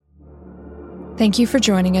Thank you for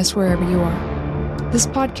joining us wherever you are. This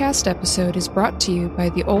podcast episode is brought to you by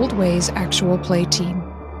the Old Ways Actual Play team.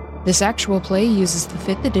 This actual play uses the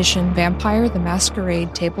 5th edition Vampire the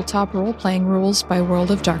Masquerade tabletop role-playing rules by World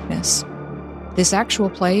of Darkness. This actual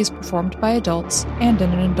play is performed by adults and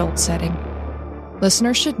in an adult setting.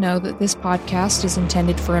 Listeners should know that this podcast is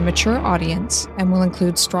intended for a mature audience and will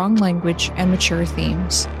include strong language and mature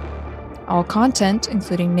themes. All content,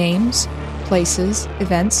 including names, places,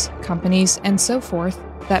 events, companies, and so forth,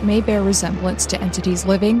 that may bear resemblance to entities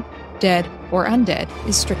living, dead, or undead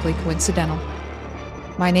is strictly coincidental.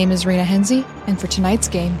 My name is Rena Henze, and for tonight's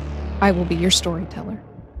game, I will be your storyteller.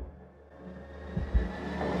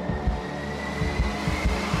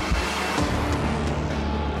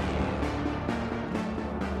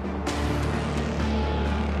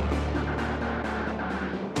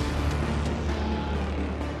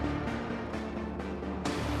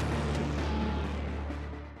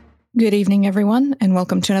 Good evening, everyone, and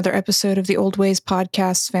welcome to another episode of the Old Ways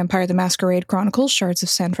podcast's Vampire the Masquerade Chronicles, Shards of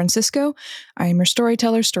San Francisco. I am your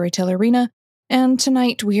storyteller Rena, and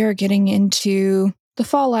tonight we are getting into the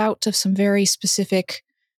fallout of some very specific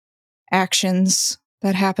actions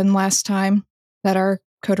that happened last time that our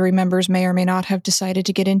coterie members may or may not have decided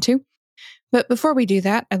to get into. But before we do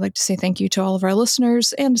that, I'd like to say thank you to all of our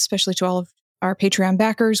listeners, and especially to all of our Patreon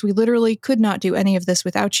backers. We literally could not do any of this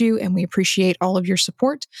without you, and we appreciate all of your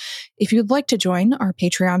support. If you'd like to join our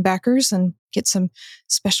Patreon backers and get some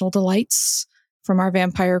special delights from our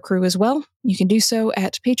vampire crew as well, you can do so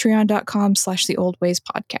at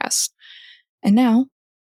patreon.com/theoldwayspodcast. And now,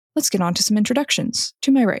 let's get on to some introductions.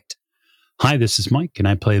 To my right. Hi, this is Mike, and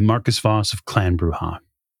I play Marcus Voss of Clan Bruja.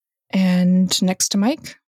 And next to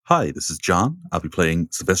Mike. Hi, this is John. I'll be playing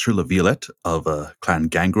Sylvestre La Violette of Clan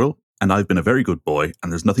Gangrel. And I've been a very good boy,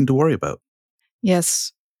 and there's nothing to worry about.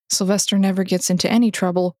 Yes, Sylvestre never gets into any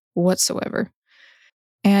trouble whatsoever.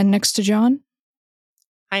 And next to John?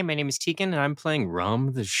 Hi, my name is Tegan, and I'm playing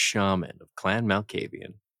Rum the Shaman of Clan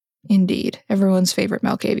Malkavian. Indeed, everyone's favorite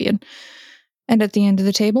Malkavian. And at the end of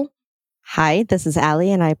the table? Hi, this is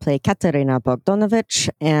Ali, and I play Katerina Bogdanovich,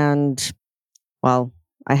 and, well,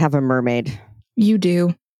 I have a mermaid. You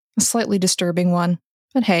do. A slightly disturbing one.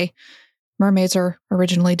 But hey, mermaids are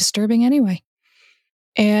originally disturbing anyway.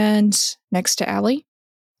 And next to Allie.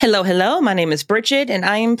 Hello. My name is Bridget, and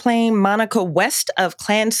I am playing Monika West of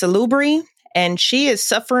Clan Salubri, and she is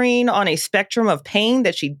suffering on a spectrum of pain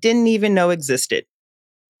that she didn't even know existed.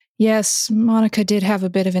 Yes, Monika did have a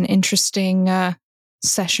bit of an interesting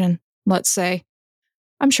session, let's say.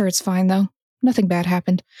 I'm sure it's fine, though. Nothing bad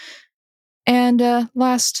happened. And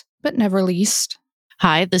last but never least.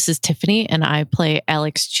 Hi, this is Tiffany, and I play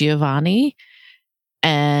Alex Giovanni.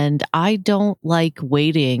 And I don't like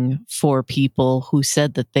waiting for people who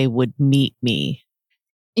said that they would meet me.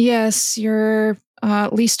 Yes, your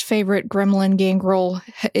least favorite gremlin gangrel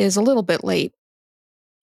is a little bit late.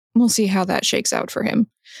 We'll see how that shakes out for him.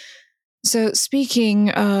 So, speaking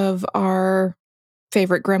of our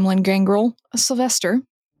favorite gremlin gangrel, Sylvestre,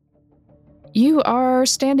 you are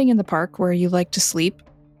standing in the park where you like to sleep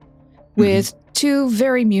with 2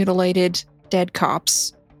 very mutilated dead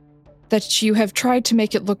cops that you have tried to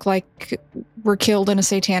make it look like were killed in a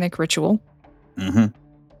satanic ritual. Mm-hmm.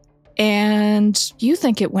 And you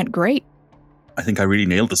think it went great. I think I really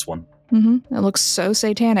nailed this one. Mm-hmm. It looks so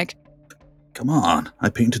satanic. Come on. I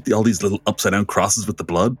painted all these little upside-down crosses with the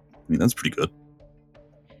blood. I mean, that's pretty good.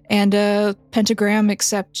 And a pentagram,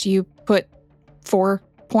 except you put 4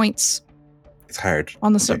 points. It's hard.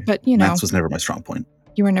 On the but you know. Maths was never my strong point.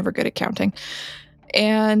 You were never good at counting.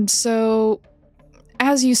 And so,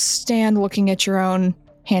 as you stand looking at your own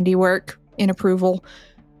handiwork in approval,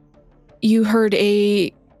 you heard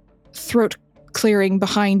a throat clearing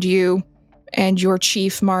behind you, and your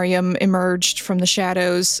chief, Mariam, emerged from the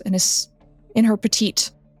shadows and is in her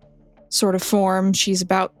petite sort of form. She's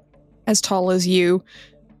about as tall as you,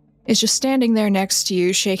 is just standing there next to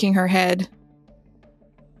you, shaking her head.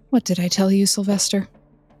 What did I tell you, Sylvestre?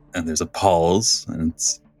 And there's a pause, and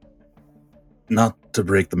it's not to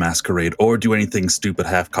break the masquerade or do anything stupid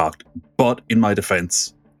half-cocked, but in my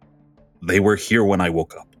defense, they were here when I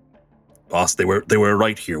woke up. Boss, they were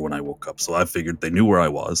right here when I woke up, so I figured they knew where I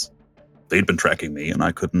was. They'd been tracking me, and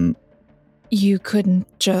I couldn't... You couldn't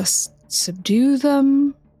just subdue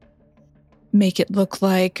them? Make it look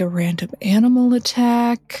like a random animal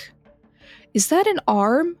attack? Is that an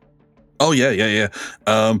arm? Oh, yeah.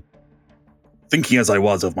 Thinking as I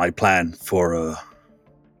was of my plan for,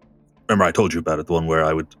 remember I told you about it, the one where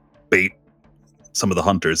I would bait some of the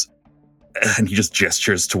hunters, and he just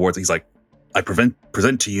gestures towards, he's like, I present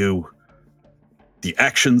to you the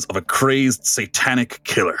actions of a crazed satanic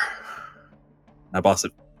killer. Now, boss,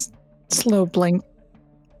 Slow blink.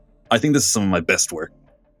 I think this is some of my best work.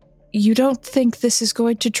 You don't think this is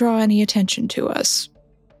going to draw any attention to us?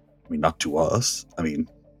 I mean, not to us. I mean,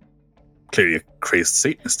 clearly a crazed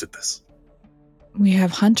Satanist did this. We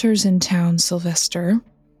have hunters in town, Sylvestre.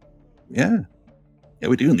 Yeah. Yeah,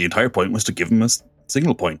 we do. And the entire point was to give them a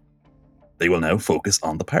signal point. They will now focus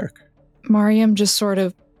on the park. Mariam just sort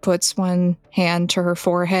of puts one hand to her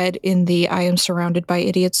forehead in the I am surrounded by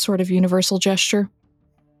idiots sort of universal gesture.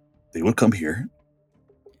 They will come here.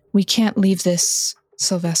 We can't leave this,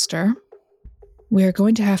 Sylvestre. We are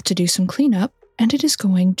going to have to do some cleanup, and it is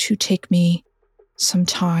going to take me some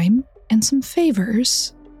time and some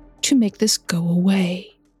favors to make this go away.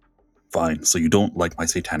 Fine, so you don't like my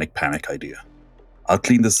satanic panic idea. I'll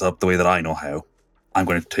clean this up the way that I know how. I'm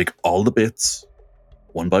going to take all the bits,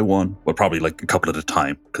 one by one, well, probably like a couple at a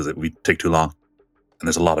time, because it would take too long. And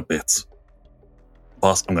there's a lot of bits.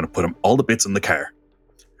 Boss, I'm going to put all the bits in the car.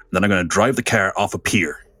 And then I'm going to drive the car off a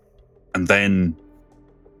pier. And then,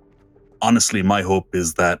 honestly, my hope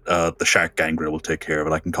is that the shark gangrel will take care of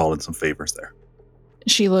it. I can call in some favors there.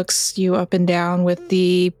 She looks you up and down with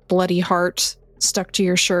the bloody heart stuck to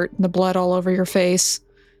your shirt and the blood all over your face.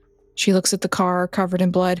 She looks at the car covered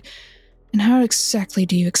in blood. And how exactly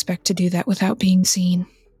do you expect to do that without being seen?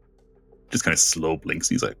 Just kind of slow blinks.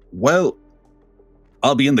 He's like, well,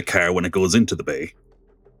 I'll be in the car when it goes into the bay.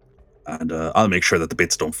 And I'll make sure that the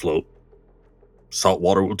bits don't float. Salt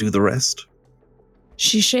water will do the rest.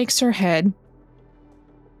 She shakes her head.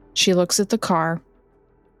 She looks at the car.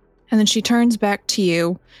 And then she turns back to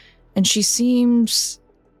you. And she seems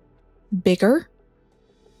bigger.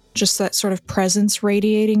 Just that sort of presence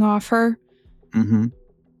radiating off her. Mm-hmm.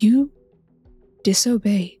 You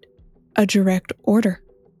disobeyed a direct order,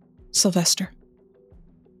 Sylvestre.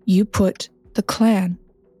 You put the clan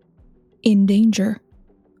in danger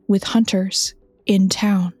with hunters in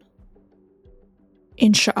town.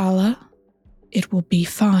 Inshallah, it will be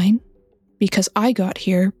fine because I got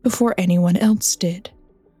here before anyone else did.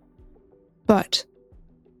 But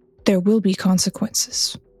there will be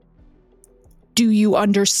consequences. Do you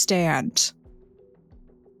understand?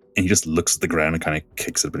 And he just looks at the ground and kind of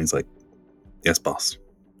kicks it, but he's like, yes, boss.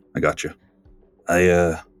 I got you.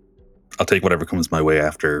 I'll take whatever comes my way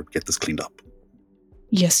after get this cleaned up.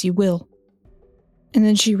 Yes, you will. And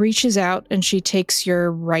then she reaches out and she takes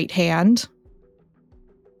your right hand.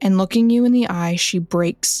 And looking you in the eye, she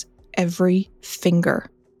breaks every finger.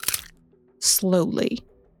 Slowly.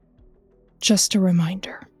 Just a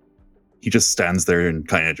reminder. He just stands there and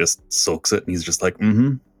kind of just soaks it, and he's just like,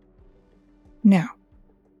 mm-hmm. Now,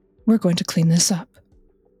 we're going to clean this up.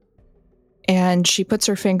 And she puts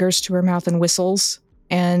her fingers to her mouth and whistles,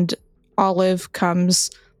 and Olive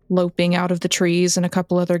comes loping out of the trees and a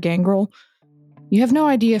couple other gangrel. You have no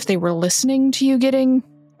idea if they were listening to you getting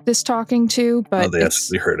this talking to, but they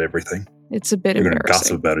actually heard everything. It's a bit You're embarrassing. Going to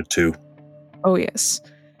gossip about it too. Oh yes.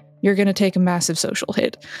 You're going to take a massive social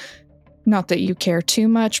hit. Not that you care too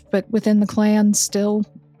much, but within the clan, still,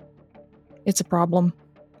 it's a problem.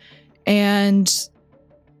 And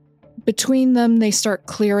between them, they start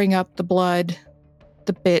clearing up the blood,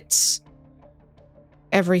 the bits,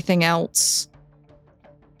 everything else.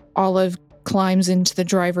 Olive climbs into the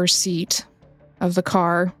driver's seat of the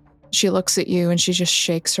car. She looks at you and she just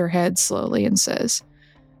shakes her head slowly and says,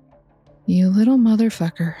 "You little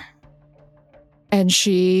motherfucker." And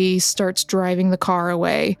she starts driving the car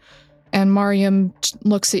away. And Mariam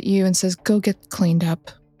looks at you and says, "Go get cleaned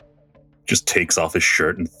up." Just takes off his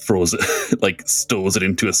shirt and throws it, like stows it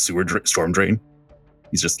into a sewer storm drain.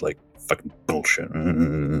 He's just like, fucking bullshit.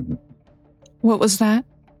 What was that?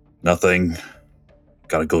 Nothing.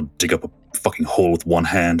 Gotta go dig up a fucking hole with one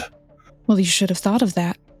hand. Well, you should have thought of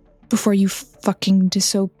that before you fucking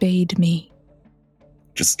disobeyed me.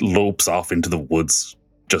 Just lopes off into the woods,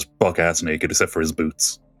 just buck-ass naked except for his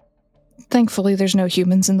boots. Thankfully, there's no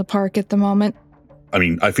humans in the park at the moment. I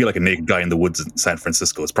mean, I feel like a naked guy in the woods in San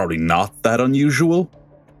Francisco is probably not that unusual.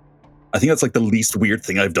 I think that's like the least weird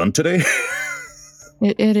thing I've done today.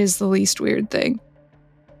 It is the least weird thing.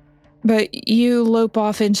 But you lope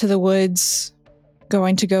off into the woods,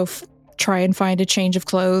 going to go try and find a change of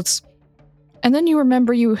clothes. And then you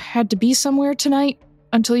remember you had to be somewhere tonight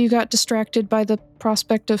until you got distracted by the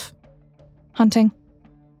prospect of hunting.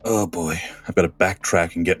 Oh boy, I've got to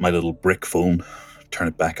backtrack and get my little brick phone, turn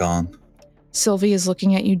it back on. Sylvie is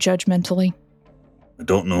looking at you judgmentally. I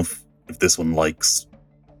don't know if this one likes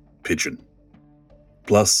pigeon.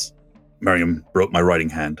 Plus, Miriam broke my writing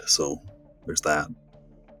hand, so there's that.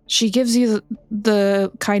 She gives you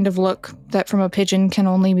the kind of look that from a pigeon can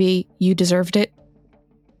only be, "You deserved it."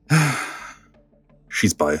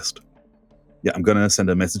 She's biased. Yeah, I'm going to send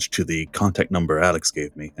a message to the contact number Alex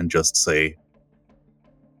gave me and just say,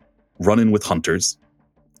 run in with hunters.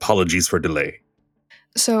 Apologies for delay.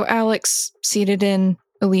 So Alex, seated in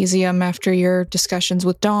Elysium after your discussions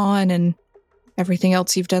with Dawn and everything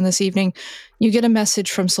else you've done this evening, you get a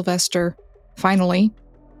message from Sylvestre, finally,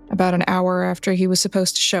 about an hour after he was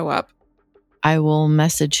supposed to show up. I will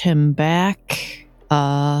message him back.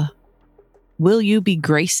 Will you be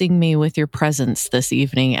gracing me with your presence this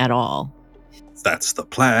evening at all? That's the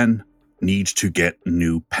plan. Need to get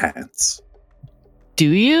new pants. Do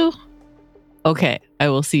you? Okay, I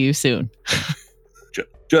will see you soon.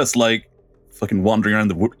 Just like fucking wandering around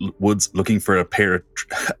the woods looking for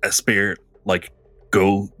a spare, like,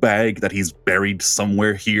 go bag that he's buried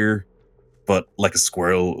somewhere here. But like a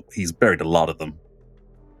squirrel, he's buried a lot of them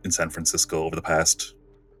in San Francisco over the past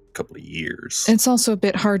couple of years. It's also a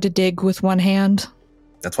bit hard to dig with one hand.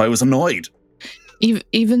 That's why I was annoyed.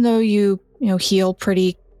 Even though you heal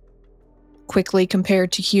pretty quickly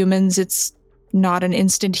compared to humans, it's not an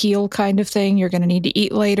instant heal kind of thing. You're going to need to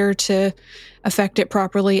eat later to affect it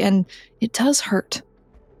properly, and it does hurt.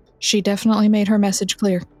 She definitely made her message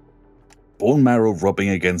clear. Bone marrow rubbing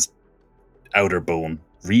against outer bone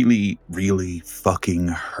really, really fucking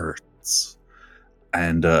hurts.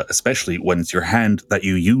 And especially when it's your hand that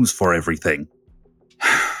you use for everything.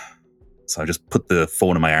 So I just put the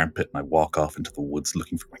phone in my armpit and I walk off into the woods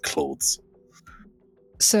looking for my clothes.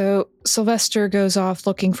 So Sylvestre goes off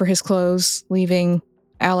looking for his clothes, leaving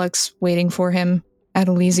Alex waiting for him at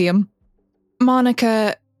Elysium.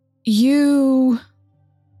 Monika, you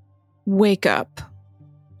wake up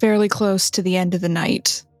fairly close to the end of the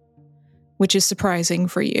night, which is surprising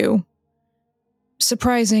for you.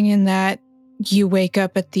 Surprising in that you wake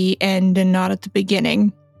up at the end and not at the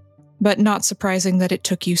beginning, but not surprising that it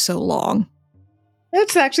took you so long.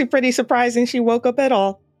 It's actually pretty surprising she woke up at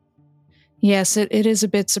all. Yes, it is a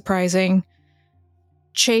bit surprising.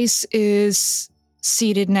 Chase is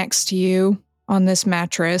seated next to you on this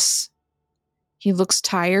mattress. He looks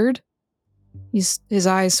tired. His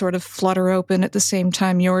eyes sort of flutter open at the same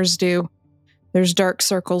time yours do. There's dark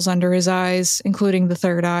circles under his eyes, including the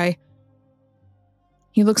third eye.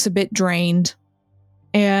 He looks a bit drained.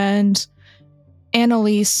 And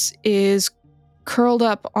Annalise is curled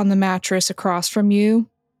up on the mattress across from you,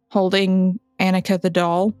 holding Annika the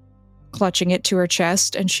doll, clutching it to her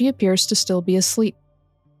chest, and she appears to still be asleep.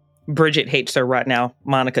 Bridget hates her right now.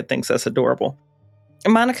 Monika thinks that's adorable.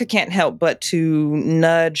 Monika can't help but to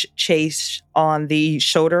nudge Chase on the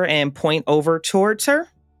shoulder and point over towards her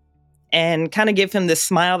and kind of give him this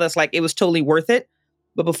smile that's like it was totally worth it.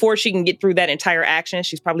 But before she can get through that entire action,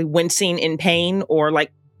 she's probably wincing in pain or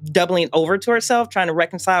like doubling over to herself, trying to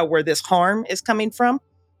reconcile where this harm is coming from.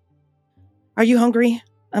 Are you hungry?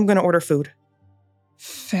 I'm going to order food.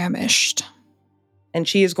 Famished. And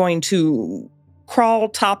she is going to crawl,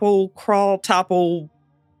 topple,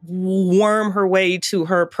 worm her way to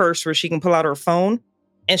her purse where she can pull out her phone.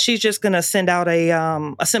 And she's just going to send out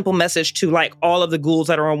a simple message to like all of the ghouls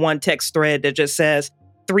that are on one text thread that just says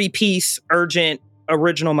 3-piece urgent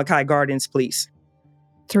original Mackay Gardens, please.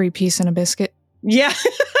 3-piece and a biscuit. Yeah.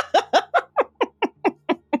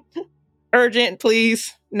 Urgent,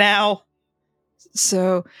 please. Now.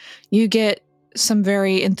 So you get some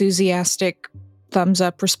very enthusiastic thumbs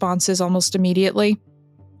up responses almost immediately.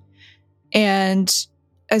 And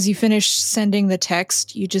as you finish sending the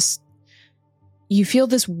text, you feel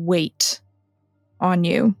this weight on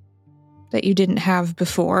you that you didn't have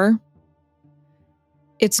before.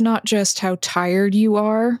 It's not just how tired you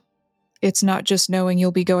are. It's not just knowing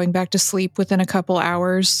you'll be going back to sleep within a couple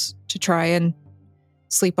hours to try and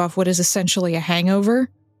sleep off what is essentially a hangover.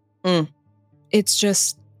 It's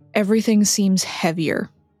just everything seems heavier.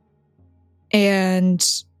 And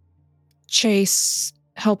Chase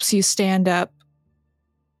helps you stand up,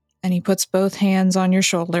 and he puts both hands on your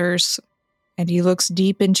shoulders, and he looks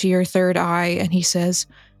deep into your third eye, and he says,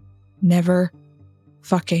 "Never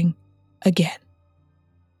fucking again."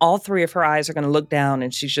 All three of her eyes are going to look down,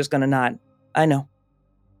 and she's just going to nod. I know.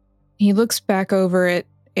 He looks back over at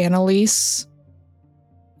Annalise,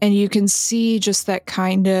 and you can see just that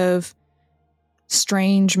kind of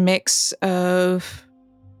strange mix of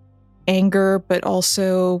anger, but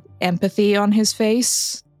also empathy on his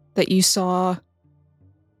face that you saw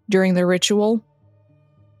during the ritual.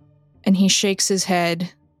 And he shakes his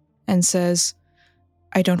head and says,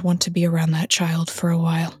 "I don't want to be around that child for a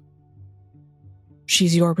while.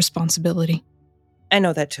 She's your responsibility." I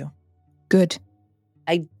know that too. Good.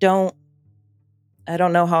 I don't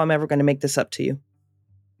know how I'm ever going to make this up to you.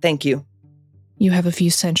 Thank you. You have a few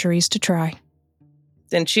centuries to try.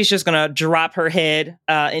 Then she's just going to drop her head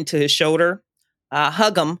into his shoulder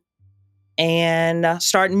hug him, and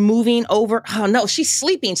start moving over. Oh, no, she's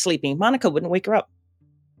sleeping. Monika wouldn't wake her up.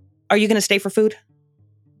 Are you going to stay for food?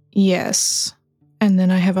 Yes. And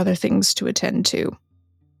then I have other things to attend to.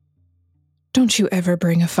 Don't you ever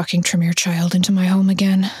bring a fucking Tremere child into my home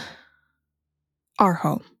again. Our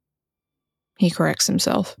home. He corrects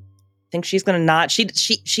himself. I think she's going to not.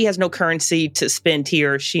 She has no currency to spend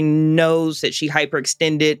here. She knows that she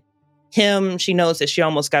hyperextended him. She knows that she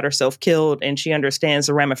almost got herself killed, and she understands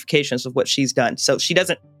the ramifications of what she's done. So she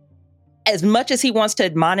doesn't, as much as he wants to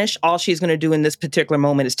admonish, all she's going to do in this particular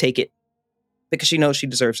moment is take it because she knows she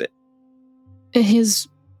deserves it. His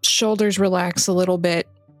shoulders relax a little bit,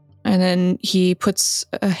 and then he puts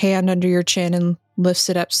a hand under your chin and lifts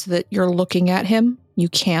it up so that you're looking at him. You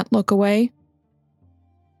can't look away.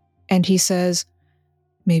 And he says,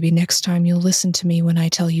 maybe next time you'll listen to me when I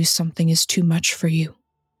tell you something is too much for you.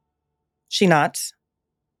 She nods.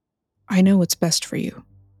 I know what's best for you.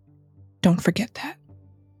 Don't forget that.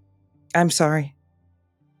 I'm sorry.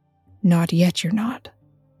 Not yet, you're not.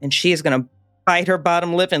 And she is going to bite her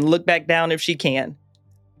bottom lip and look back down if she can.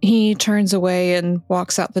 He turns away and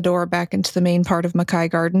walks out the door back into the main part of Mackay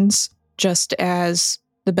Gardens, just as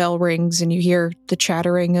the bell rings and you hear the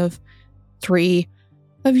chattering of 3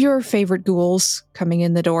 of your favorite ghouls coming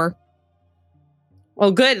in the door.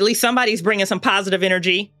 Well, good. At least somebody's bringing some positive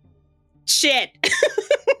energy. Shit.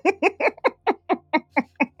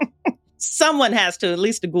 Someone has to. At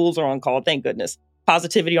least the ghouls are on call. Thank goodness.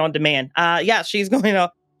 Positivity on demand. Yeah, she's going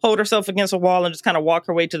to hold herself against a wall and just kind of walk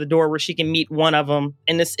her way to the door where she can meet one of them.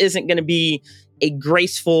 And this isn't going to be a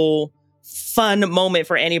graceful, fun moment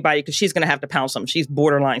for anybody because she's going to have to pounce them. She's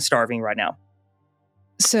borderline starving right now.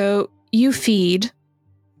 So you feed,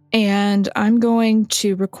 and I'm going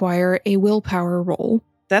to require a willpower roll.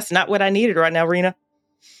 That's not what I needed right now, Rena.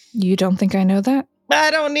 You don't think I know that?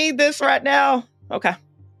 I don't need this right now. Okay.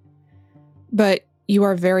 But you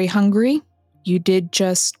are very hungry. You did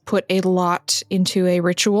just put a lot into a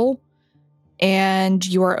ritual, and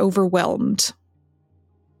you are overwhelmed.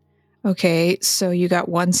 Okay, so you got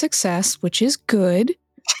 1 success, which is good.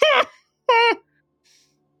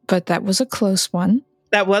 But that was a close one.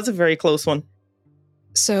 That was a very close one.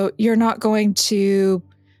 So you're not going to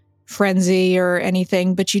frenzy or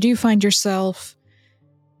anything, but you do find yourself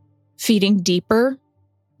feeding deeper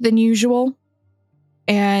than usual.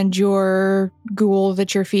 And your ghoul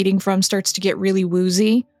that you're feeding from starts to get really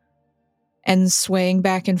woozy and swaying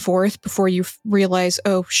back and forth before you realize,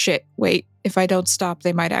 oh shit, wait, if I don't stop,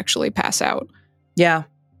 they might actually pass out. Yeah.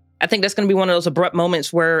 I think that's going to be one of those abrupt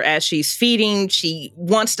moments where as she's feeding, she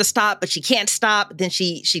wants to stop, but she can't stop. Then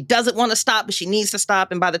she doesn't want to stop, but she needs to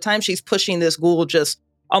stop. And by the time she's pushing this ghoul just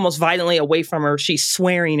almost violently away from her, she's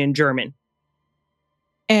swearing in German.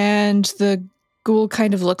 And the ghoul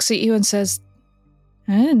kind of looks at you and says,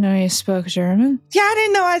 I didn't know you spoke German. Yeah, I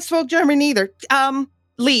didn't know I spoke German either.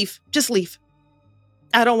 Leave. Just leave.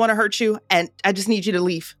 I don't want to hurt you, and I just need you to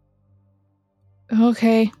leave.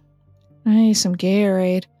 Okay. I need some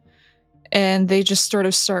Gatorade. And they just sort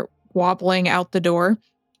of start wobbling out the door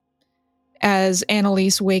as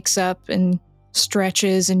Annalise wakes up and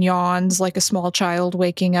stretches and yawns like a small child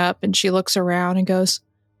waking up, and she looks around and goes,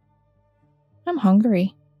 I'm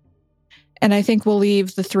hungry. And I think we'll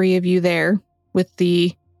leave the 3 of you there with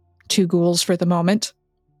the 2 ghouls for the moment.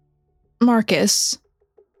 Marcus,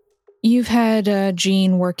 you've had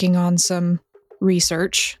Jean working on some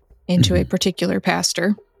research into a particular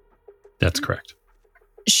pastor. That's correct.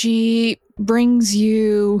 She brings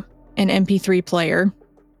you an MP3 player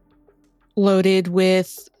loaded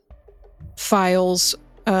with files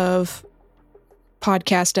of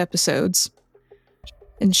podcast episodes.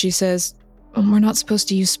 And she says, we're not supposed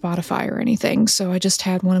to use Spotify or anything, so I just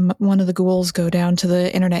had one of the ghouls go down to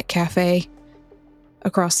the internet cafe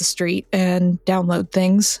across the street and download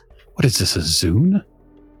things. What is this, a Zune?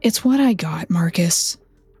 It's what I got, Marcus.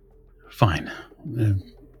 Fine.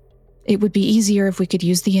 It would be easier if we could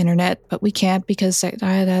use the internet, but we can't because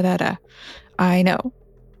I know.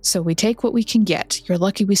 So we take what we can get. You're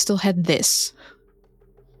lucky we still had this.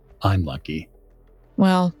 I'm lucky.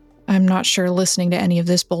 Well, I'm not sure listening to any of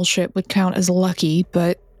this bullshit would count as lucky,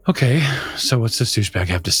 but... Okay, so what's this douchebag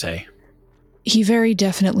have to say? He very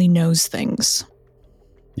definitely knows things.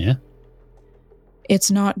 Yeah? It's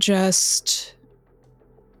not just...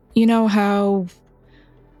 You know how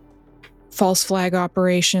false flag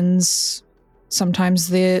operations, sometimes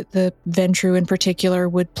the Ventrue in particular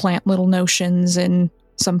would plant little notions in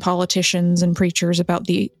some politicians and preachers about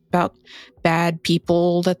bad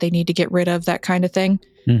people that they need to get rid of, that kind of thing.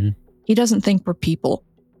 Mm-hmm. He doesn't think we're people.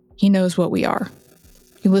 He knows what we are.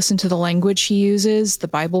 You listen to the language he uses, the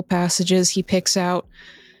Bible passages he picks out,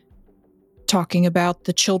 talking about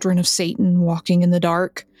the children of Satan walking in the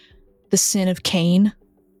dark, the sin of Cain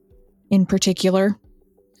in particular.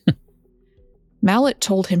 Mallet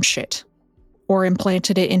told him shit, or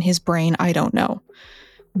implanted it in his brain, I don't know.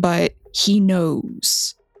 But he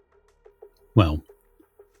knows. Well,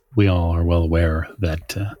 we all are well aware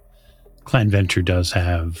that Clan Ventrue does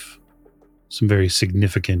have some very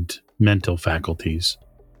significant mental faculties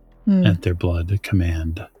at their blood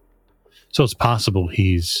command. So it's possible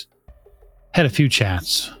he's had a few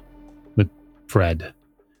chats with Fred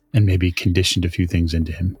and maybe conditioned a few things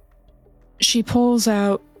into him. She pulls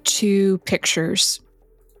out 2 pictures.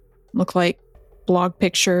 Look like blog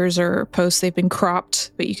pictures or posts. They've been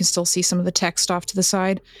cropped, but you can still see some of the text off to the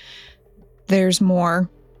side. There's more.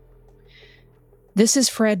 This is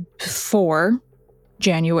Fred before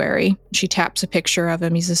January. She taps a picture of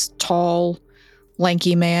him. He's this tall,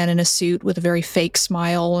 lanky man in a suit with a very fake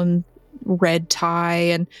smile and red tie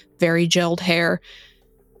and very gelled hair.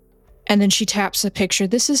 And then she taps a picture.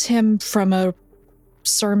 This is him from a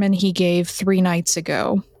sermon he gave 3 nights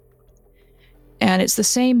ago. And it's the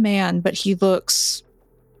same man, but he looks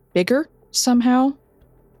bigger somehow,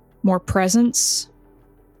 more presence.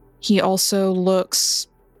 He also looks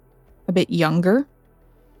a bit younger.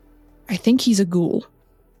 I think he's a ghoul.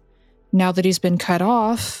 Now that he's been cut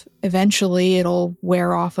off, eventually it'll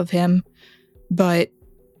wear off of him, but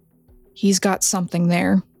he's got something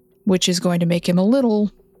there, which is going to make him a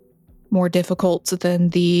little more difficult than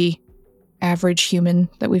the average human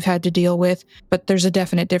that we've had to deal with, but there's a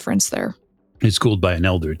definite difference there. He's schooled by an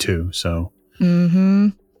elder, too, so... Mm-hmm.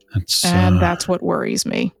 And that's what worries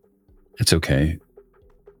me. It's okay.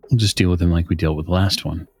 We'll just deal with him like we dealt with the last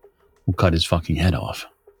one. We'll cut his fucking head off.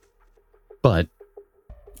 But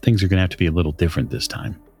things are going to have to be a little different this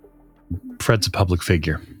time. Fred's a public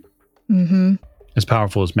figure. Mm-hmm. As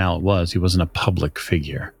powerful as Mallet was, he wasn't a public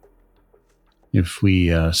figure. If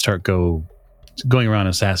we start going around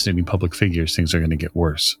assassinating public figures, things are going to get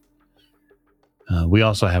worse. We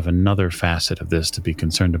also have another facet of this to be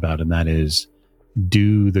concerned about, and that is,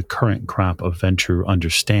 do the current crop of Ventrue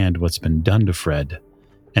understand what's been done to Fred,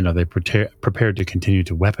 and are they prepared to continue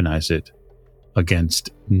to weaponize it against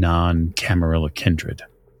non-Camarilla kindred?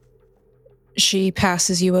 She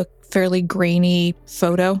passes you a fairly grainy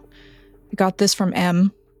photo. I got this from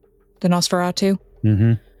M, the Nosferatu.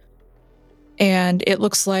 Mm-hmm. And it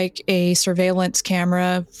looks like a surveillance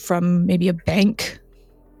camera from maybe a bank.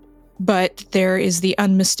 But there is the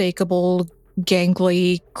unmistakable,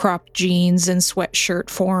 gangly, cropped jeans and sweatshirt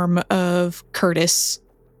form of Curtis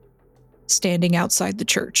standing outside the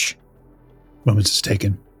church. When was this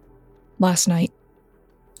taken? Last night.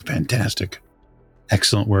 Fantastic.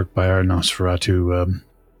 Excellent work by our Nosferatu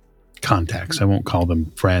contacts. I won't call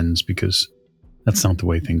them friends because that's not the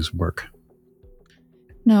way things work.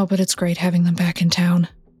 No, but it's great having them back in town.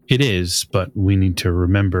 It is, but we need to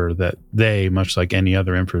remember that they, much like any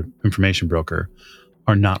other information broker,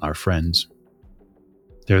 are not our friends.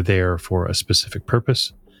 They're there for a specific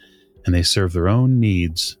purpose, and they serve their own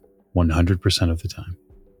needs 100% of the time.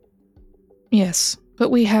 Yes,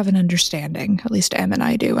 but we have an understanding. At least Em and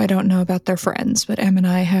I do. I don't know about their friends, but Em and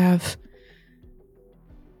I have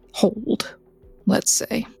hold, let's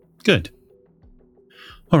say. Good.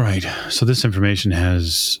 All right, so this information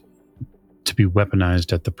has to be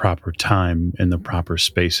weaponized at the proper time in the proper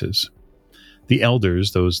spaces. The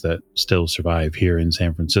elders, those that still survive here in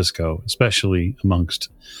San Francisco, especially amongst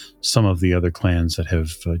some of the other clans that have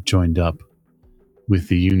joined up with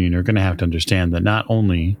the Union, are going to have to understand that not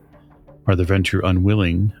only are the Ventrue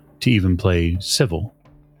unwilling to even play civil,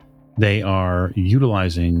 they are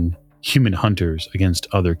utilizing human hunters against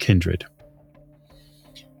other kindred.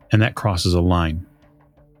 And that crosses a line.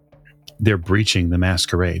 They're breaching the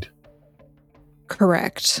masquerade.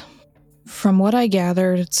 Correct. From what I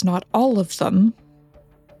gathered, it's not all of them.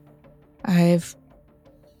 I've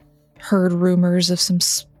heard rumors of some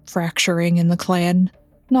fracturing in the clan.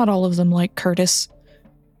 Not all of them like Curtis.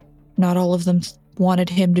 Not all of them wanted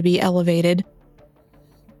him to be elevated.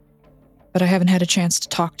 But I haven't had a chance to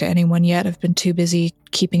talk to anyone yet. I've been too busy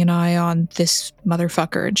keeping an eye on this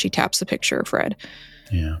motherfucker, and she taps the picture of Fred.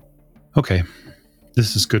 Yeah. Okay.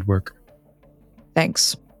 This is good work.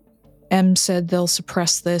 Thanks. M said they'll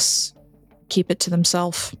suppress this, keep it to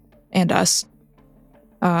themselves and us.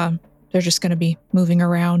 They're just going to be moving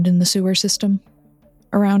around in the sewer system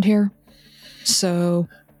around here. So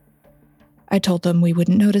I told them we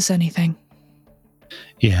wouldn't notice anything.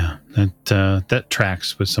 Yeah, that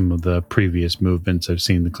tracks with some of the previous movements I've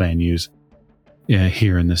seen the clan use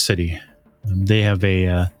here in the city. They have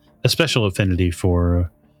a a special affinity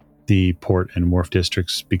for the port and wharf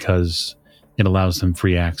districts because it allows them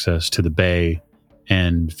free access to the bay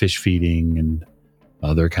and fish feeding and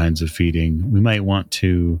other kinds of feeding. We might want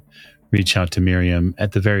to reach out to Miriam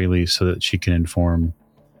at the very least so that she can inform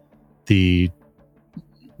the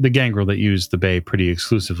gangrel that use the bay pretty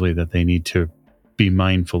exclusively that they need to be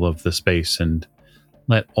mindful of the space and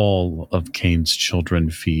let all of Cain's children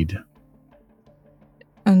feed.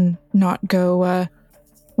 And not go,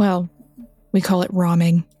 well, we call it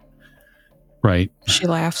romming. Right. She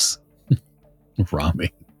laughs.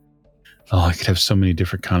 Romming. Oh, I could have so many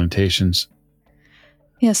different connotations.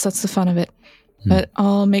 Yes, that's the fun of it. But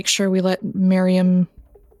I'll make sure we let Miriam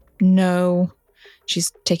know.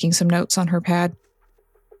 She's taking some notes on her pad.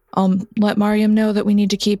 I'll let Miriam know that we need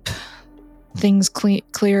to keep things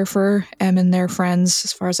clear for Em and their friends.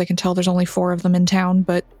 As far as I can tell, there's only 4 of them in town,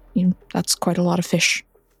 but that's quite a lot of fish.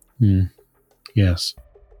 Yes.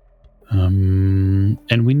 And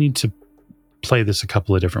we need to play this a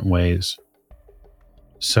couple of different ways.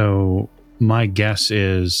 So my guess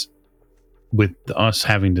is with us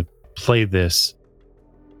having to play this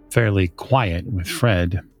fairly quiet with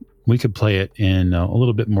Fred, we could play it in a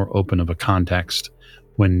little bit more open of a context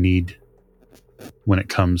when it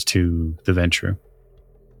comes to the Ventrue.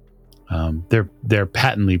 They're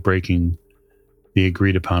patently breaking the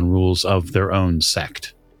agreed upon rules of their own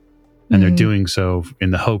sect. And they're doing so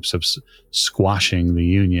in the hopes of squashing the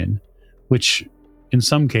Union, which in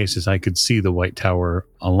some cases I could see the White Tower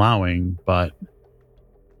allowing, but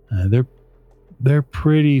they're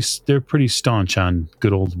pretty staunch on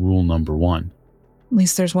good old rule number 1. At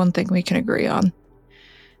least there's one thing we can agree on.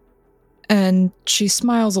 And she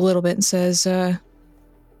smiles a little bit and says, I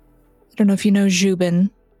don't know if you know Zhubin,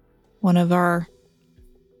 one of our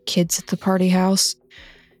kids at the party house.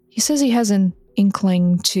 He says he has an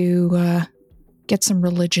inkling to get some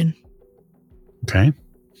religion. Okay.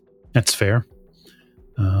 That's fair.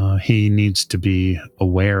 He needs to be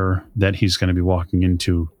aware that he's going to be walking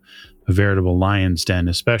into a veritable lion's den,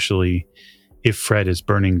 especially if Fred is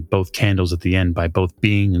burning both candles at the end by both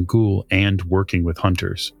being a ghoul and working with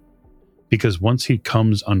hunters. Because once he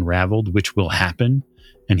comes unraveled, which will happen,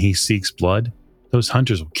 and he seeks blood, those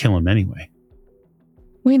hunters will kill him anyway.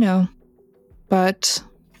 We know, but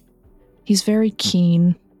he's very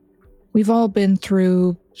keen. We've all been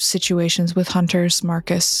through situations with hunters,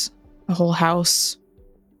 Marcus, the whole house.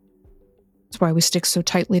 That's why we stick so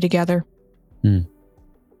tightly together.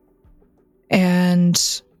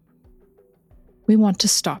 And we want to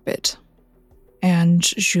stop it. And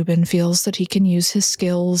Zhubin feels that he can use his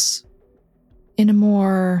skills in a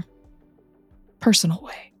more personal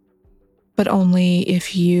way. But only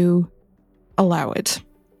if you allow it.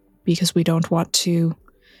 Because we don't want to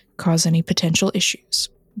cause any potential issues.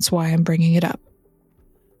 That's why I'm bringing it up.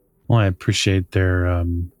 Well, I appreciate their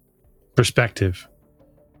perspective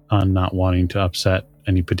on not wanting to upset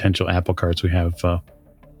any potential apple carts we have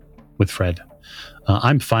with Fred.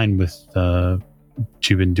 I'm fine with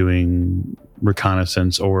Jubin doing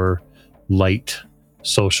reconnaissance or light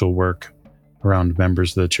social work around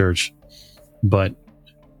members of the church, but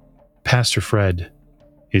Pastor Fred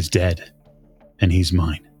is dead, and he's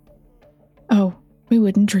mine. Oh, we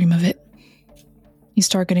wouldn't dream of it. He's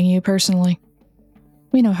targeting you personally.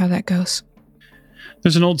 We know how that goes.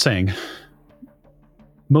 There's an old saying.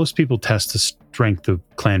 Most people test the strength of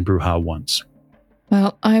Clan Bruja once.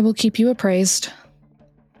 Well, I will keep you appraised.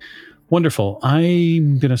 Wonderful.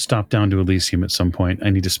 I'm going to stop down to Elysium at some point. I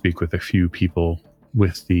need to speak with a few people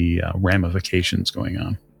with the ramifications going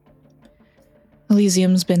on.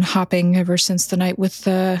 Elysium's been hopping ever since the night with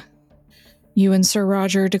you and Sir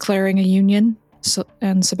Roger declaring a union.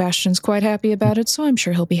 And Sebastian's quite happy about it, so I'm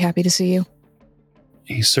sure he'll be happy to see you.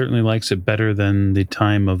 He certainly likes it better than the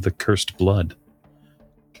time of the cursed blood.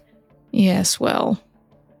 Yes, well,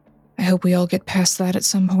 I hope we all get past that at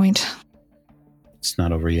some point. It's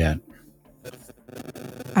not over yet.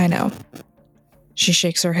 I know. She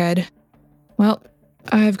shakes her head. Well,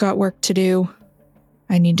 I've got work to do.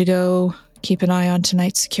 I need to go keep an eye on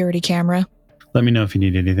tonight's security camera. Let me know if you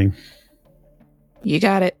need anything. You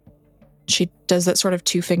got it. She does that sort of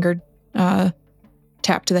 2-fingered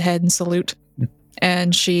tap to the head and salute.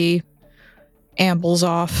 And she ambles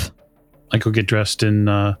off. I go get dressed in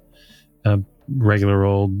a regular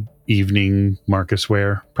old evening Marcus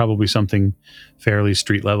wear. Probably something fairly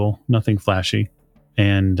street level. Nothing flashy.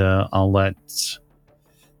 And I'll let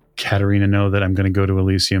Katerina know that I'm going to go to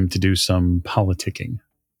Elysium to do some politicking.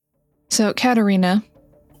 So, Katerina,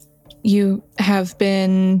 you have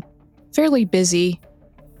been fairly busy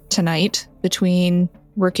tonight between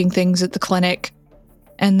working things at the clinic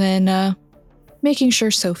and then making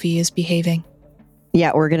sure Sophie is behaving.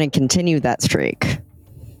 Yeah, we're going to continue that streak.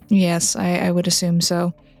 Yes, I would assume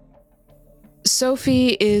so.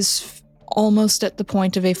 Sophie is almost at the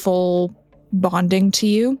point of a full bonding to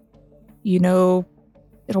you. You know,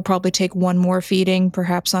 it'll probably take one more feeding,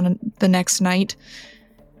 perhaps on the next night.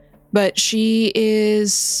 But she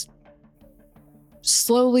is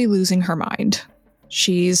slowly losing her mind.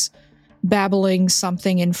 She's babbling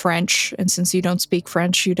something in French, and since you don't speak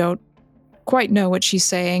French, you don't quite know what she's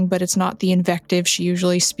saying, but it's not the invective she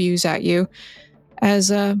usually spews at you,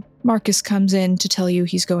 as Marcus comes in to tell you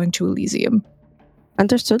he's going to Elysium.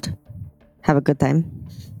 Understood. Have a good time.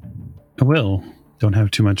 I will. Don't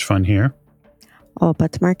have too much fun here. Oh,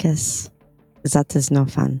 but Marcus, that is no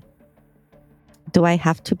fun. Do I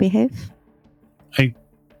have to behave? I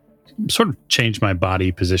sort of change my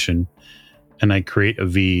body position and I create a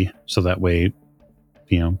V so that way,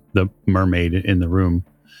 the mermaid in the room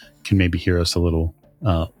can maybe hear us a little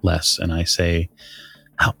less. And I say,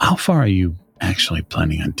 how far are you actually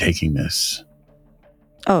planning on taking this?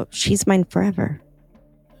 Oh, she's mine forever.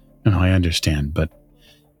 No, I understand, but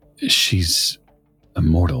she's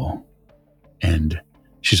immortal and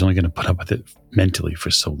she's only going to put up with it mentally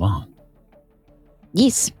for so long.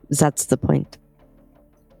 Yes, that's the point.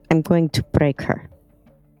 I'm going to break her.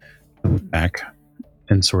 Back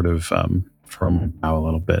and sort of from bow a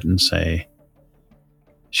little bit and say,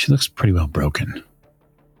 she looks pretty well broken.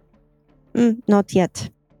 Not yet.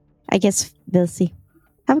 I guess we'll see.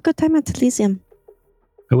 Have a good time at Elysium.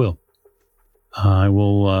 I will. I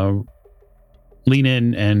will lean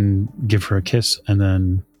in and give her a kiss and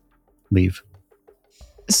then leave.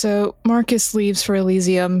 So Marcus leaves for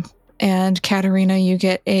Elysium, and Katerina, you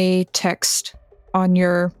get a text on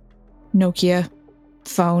your Nokia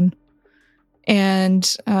phone.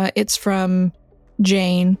 And it's from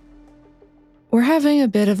Jane. We're having a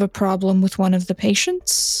bit of a problem with one of the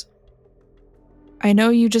patients. I know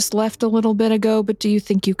you just left a little bit ago, but do you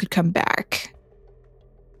think you could come back?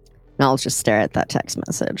 And I'll just stare at that text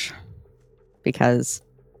message. Because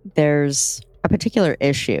there's a particular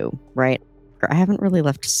issue, right? I haven't really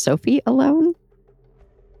left Sophie alone.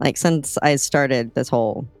 Like, since I started this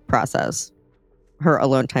whole process, her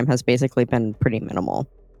alone time has basically been pretty minimal.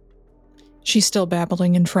 She's still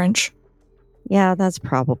babbling in French. Yeah, that's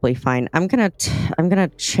probably fine. I'm gonna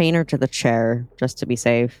chain her to the chair just to be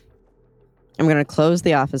safe. I'm gonna close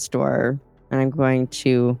the office door, and I'm going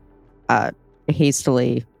to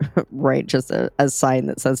hastily write just a sign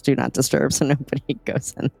that says "Do not disturb," so nobody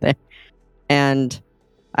goes in there. And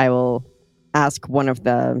I will ask one of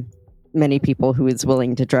the many people who is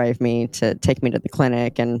willing to drive me to take me to the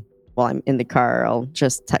clinic. And while I'm in the car, I'll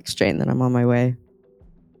just text Jane that I'm on my way.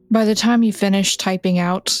 By the time you finish typing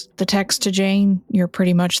out the text to Jane, you're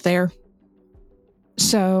pretty much there.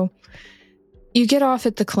 So you get off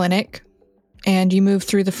at the clinic and you move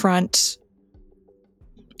through the front.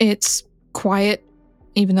 It's quiet,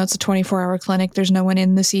 even though it's a 24-hour clinic. There's no one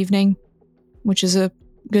in this evening, which is a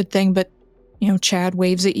good thing. But, Chad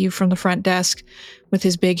waves at you from the front desk with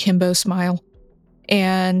his big himbo smile.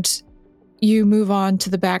 And you move on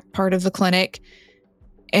to the back part of the clinic.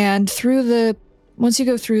 And once you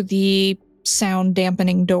go through the sound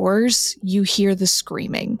dampening doors, you hear the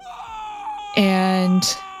screaming. And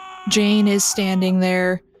Jane is standing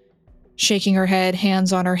there, shaking her head,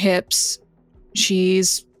 hands on her hips.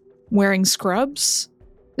 She's wearing scrubs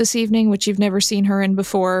this evening, which you've never seen her in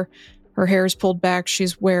before. Her hair is pulled back.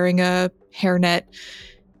 She's wearing a hairnet.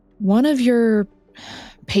 One of your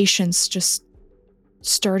patients just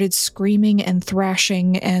started screaming and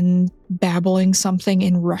thrashing and babbling something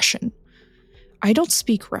in Russian. I don't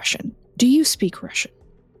speak Russian. Do you speak Russian?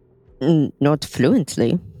 Not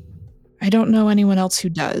fluently. I don't know anyone else who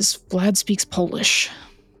does. Vlad speaks Polish.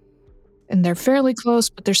 And they're fairly close,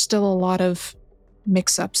 but there's still a lot of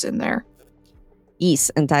mix-ups in there. Yes,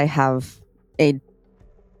 and I have a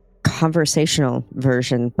conversational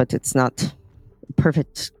version, but it's not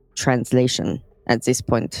perfect translation at this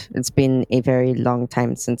point. It's been a very long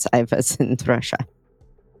time since I was in Russia.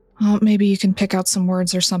 Well, maybe you can pick out some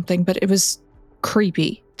words or something, but it was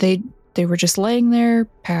creepy. They were just laying there,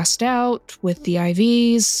 passed out with the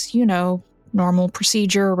IVs, normal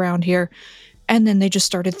procedure around here. And then they just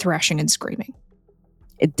started thrashing and screaming.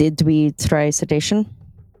 Did we try sedation?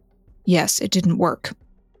 Yes, it didn't work.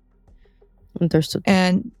 Understood.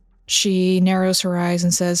 And she narrows her eyes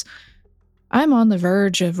and says, I'm on the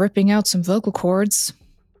verge of ripping out some vocal cords.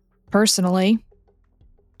 Personally.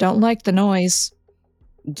 Don't like the noise.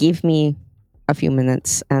 Give me a few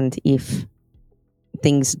minutes, and if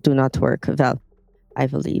things do not work, well, I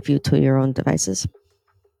will leave you to your own devices.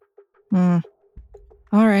 All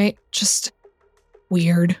right, just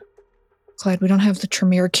weird. Glad we don't have the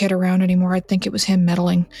Tremere kid around anymore. I'd think it was him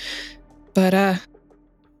meddling. But,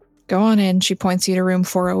 go on in. She points you to room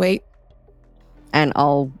 408. And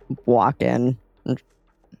I'll walk in.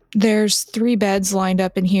 There's 3 beds lined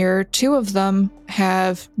up in here. 2 of them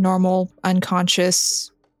have normal,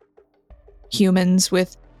 unconscious humans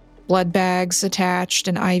with blood bags attached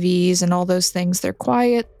and IVs and all those things. They're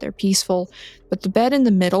quiet, they're peaceful. But the bed in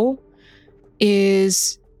the middle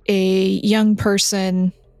is a young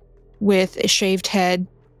person with a shaved head,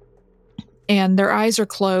 and their eyes are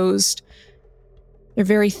closed. They're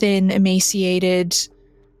very thin, emaciated,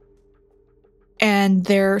 and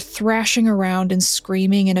they're thrashing around and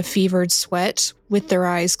screaming in a fevered sweat with their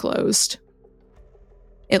eyes closed.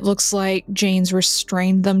 It looks like Jane's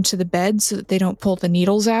restrained them to the bed so that they don't pull the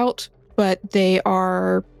needles out, but they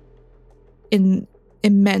are in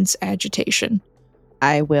immense agitation.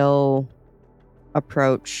 I will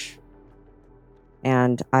approach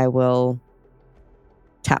and I will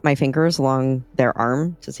tap my fingers along their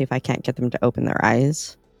arm to see if I can't get them to open their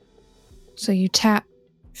eyes. So you tap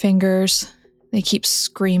fingers. They keep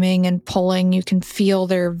screaming and pulling. You can feel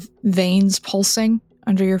their veins pulsing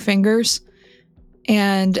under your fingers.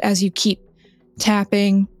 And as you keep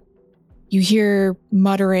tapping, you hear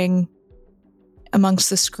muttering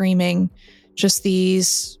amongst the screaming, just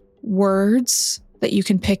these words that you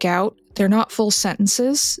can pick out. They're not full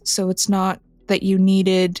sentences, so it's not that you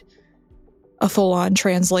needed a full-on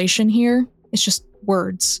translation here. It's just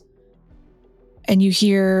words. And you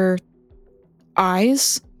hear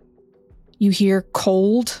eyes. You hear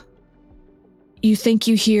cold. You think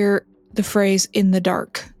you hear the phrase in the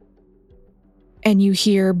dark. And you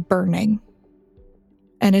hear burning.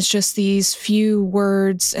 And it's just these few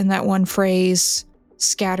words and that one phrase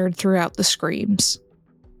scattered throughout the screams.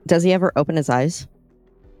 Does he ever open his eyes?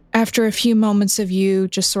 After a few moments of you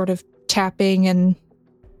just sort of tapping and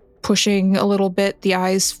pushing a little bit, the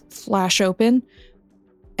eyes flash open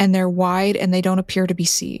and they're wide and they don't appear to be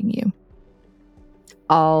seeing you.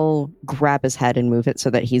 I'll grab his head and move it so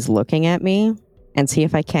that he's looking at me and see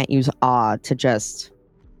if I can't use awe to just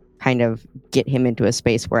kind of get him into a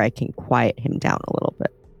space where I can quiet him down a little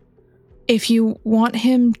bit. If you want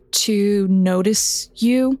him to notice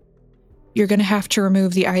you, you're going to have to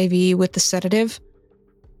remove the IV with the sedative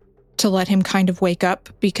to let him kind of wake up,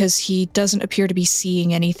 because he doesn't appear to be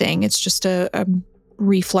seeing anything. It's just a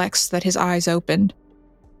reflex that his eyes opened.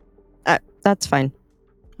 That's fine.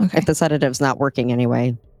 Okay. If the sedative's not working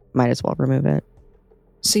anyway, might as well remove it.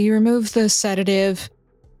 So you remove the sedative,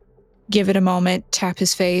 give it a moment, tap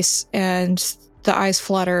his face, and the eyes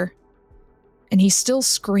flutter. And he's still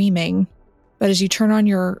screaming. But as you turn on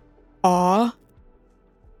your awe,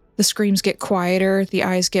 the screams get quieter, the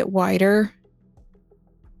eyes get wider,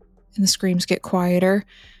 and the screams get quieter.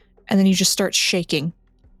 And then you just start shaking.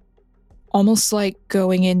 Almost like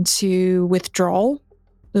going into withdrawal,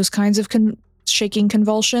 those kinds of shaking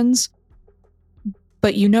convulsions.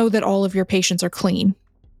 But you know that all of your patients are clean.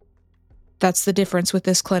 That's the difference with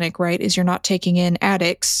this clinic, right? Is you're not taking in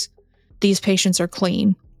addicts. These patients are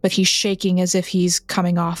clean, but he's shaking as if he's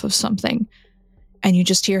coming off of something. And you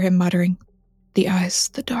just hear him muttering, "The eyes,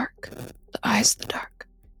 the dark, the eyes, the dark,"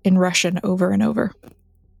 in Russian over and over.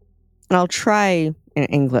 And I'll try in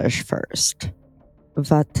English first.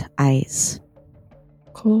 What eyes?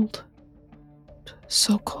 Cold.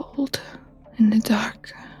 So cold. In the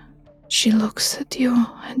dark. She looks at you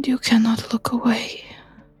and you cannot look away.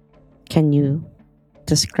 Can you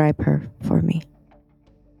describe her for me?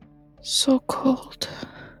 So cold.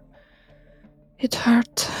 It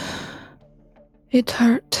hurt. It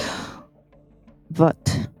hurt.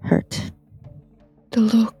 What hurt? The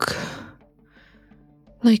look.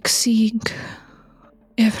 Like seeing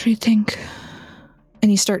everything.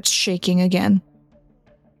 And he starts shaking again.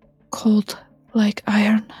 Cold like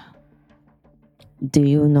iron. Do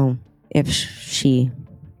you know if she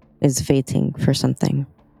is waiting for something?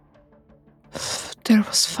 There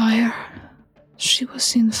was fire. She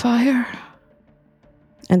was in fire.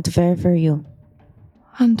 And where were you?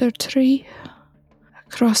 Under tree.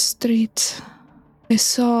 Across street. I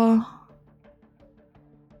saw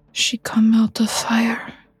she come out of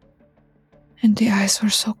fire. And the eyes were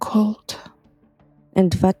so cold.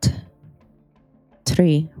 And what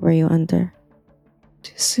tree were you under?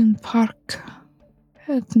 This in park.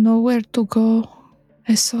 Had nowhere to go.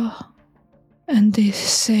 I saw. And they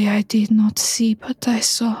say I did not see, but I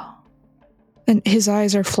saw. And his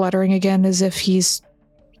eyes are fluttering again as if he's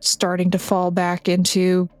starting to fall back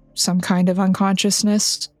into some kind of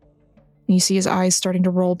unconsciousness. And you see his eyes starting to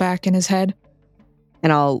roll back in his head.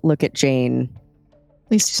 And I'll look at Jane.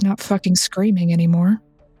 At least he's not fucking screaming anymore.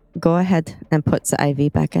 go ahead and put the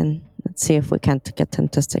IV back in. Let's see if we can't get him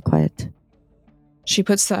to stay quiet. She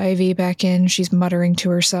puts the IV back in. She's muttering to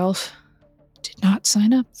herself. Did not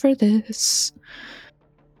sign up for this.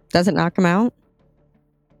 Does it knock him out?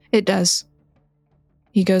 It does.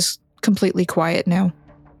 He goes completely quiet now.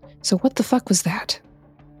 So what the fuck was that?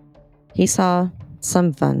 He saw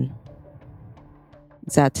someone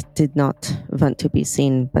that did not want to be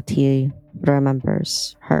seen, but he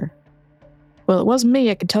remembers her. Well, it wasn't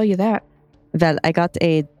me, I can tell you that. Well, I got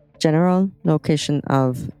a general location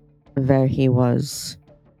of where he was,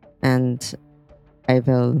 and I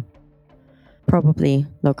will probably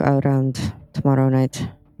look around tomorrow night.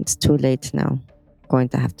 It's too late now. Going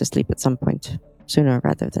to have to sleep at some point, sooner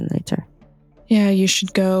rather than later. Yeah, you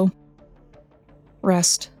should go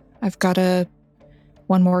rest. I've got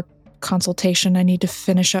one more consultation I need to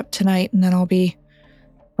finish up tonight, and then I'll be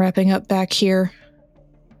wrapping up back here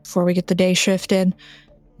before we get the day shift in.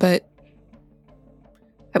 But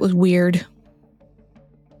that was weird.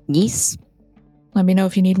 Yes. Let me know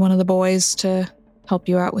if you need one of the boys to help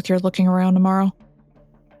you out with your looking around tomorrow.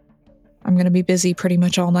 I'm going to be busy pretty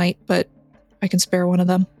much all night, but I can spare one of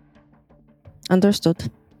them.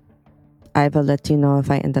 Understood. I will let you know if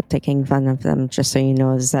I end up taking one of them, just so you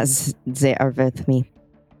know that they are with me.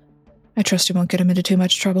 I trust you won't get him into too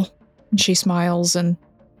much trouble. And she smiles and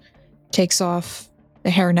takes off the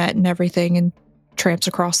hairnet and everything and tramps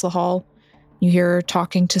across the hall. You hear her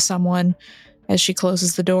talking to someone as she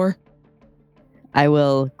closes the door. I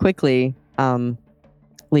will quickly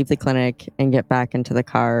leave the clinic and get back into the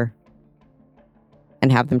car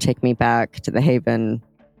and have them take me back to the Haven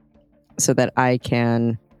so that I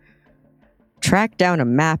can track down a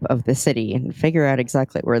map of the city and figure out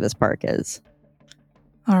exactly where this park is.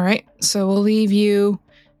 All right, so we'll leave you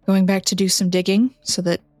going back to do some digging so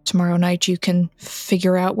that tomorrow night you can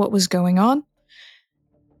figure out what was going on.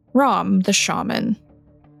 Rom, the shaman.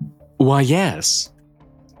 Why, yes.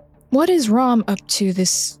 What is Rom up to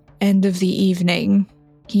this end of the evening?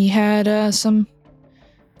 He had some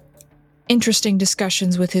interesting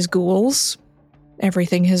discussions with his ghouls.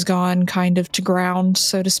 Everything has gone kind of to ground,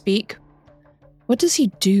 so to speak. What does he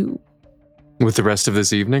do? With the rest of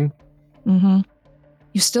this evening? Mm-hmm.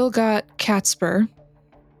 You've still got Catspur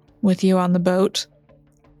with you on the boat.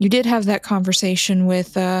 You did have that conversation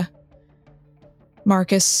with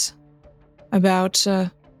Marcus about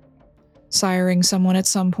siring someone at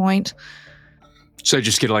some point. Should I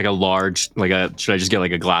just get like should I just get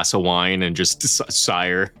like a glass of wine and just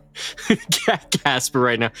sire Casper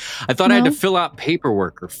right now? I thought I had to fill out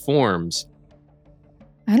paperwork or forms.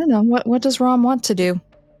 I don't know. What does Rom want to do?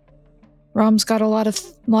 Rom's got a lot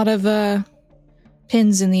of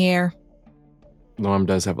pins in the air. Rom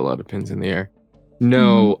does have a lot of pins in the air.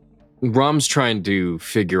 No, Rom's trying to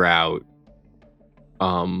figure out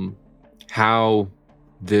how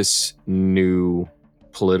this new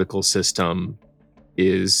political system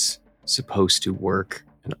is supposed to work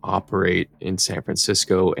and operate in San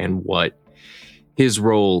Francisco and what his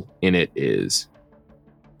role in it is.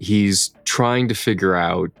 He's trying to figure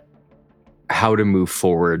out how to move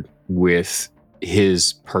forward with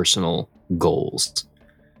his personal goals.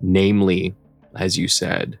 Namely, as you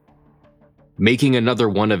said, making another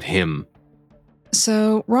one of him.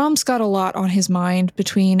 So Rom's got a lot on his mind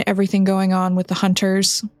between everything going on with the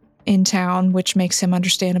hunters in town, which makes him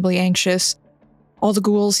understandably anxious. All the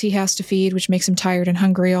ghouls he has to feed, which makes him tired and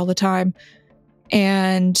hungry all the time.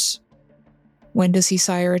 And when does he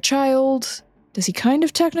sire a child? Does he kind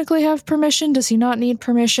of technically have permission? Does he not need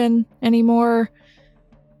permission anymore?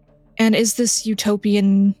 And is this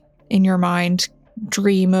utopian, in your mind,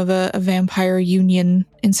 dream of a vampire union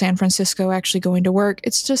in San Francisco actually going to work?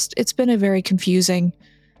 It's been a very confusing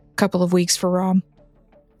couple of weeks for Rom.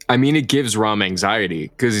 I mean, it gives Rom anxiety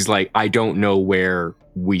because he's like, I don't know where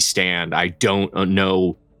we stand. I don't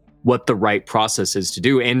know what the right process is to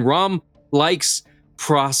do. And Rom likes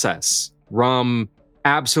process. Rom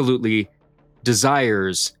absolutely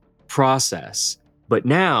desires process. But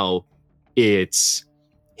now it's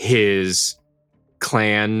his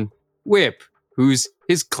clan whip, who's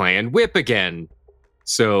his clan whip again.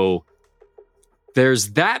 So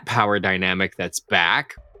there's that power dynamic that's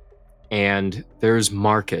back. And there's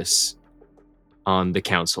Marcus on the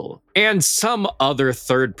council. And some other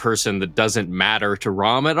third person that doesn't matter to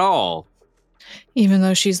Rom at all. Even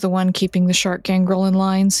though she's the one keeping the shark gangrel in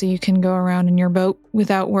line so you can go around in your boat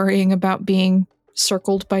without worrying about being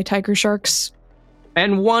circled by tiger sharks.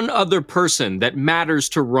 And one other person that matters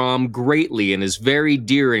to Rom greatly and is very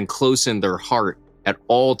dear and close in their heart at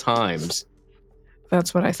all times.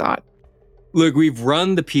 That's what I thought. Look, we've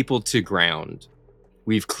run the people to ground.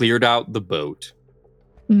 We've cleared out the boat.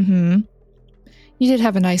 Mm-hmm. You did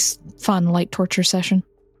have a nice, fun, light torture session.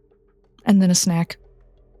 And then a snack.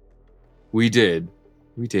 We did.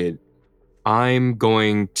 I'm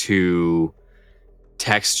going to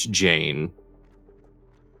text Jane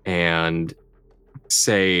and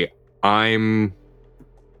say I'm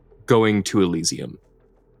going to Elysium.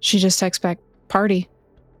 She just texts back, party.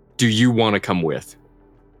 Do you want to come with?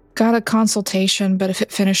 Got a consultation, but if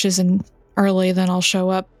it finishes in early, then I'll show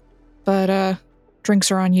up. But,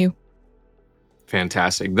 drinks are on you.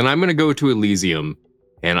 Fantastic. Then I'm going to go to Elysium,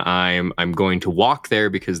 and I'm going to walk there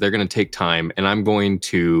because they're going to take time, and I'm going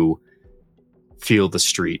to feel the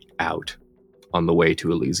street out on the way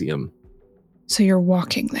to Elysium. So you're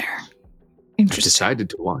walking there. Interesting. I decided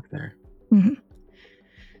to walk there. Mm-hmm.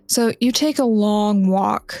 So you take a long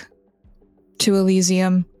walk to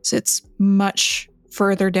Elysium. So it's much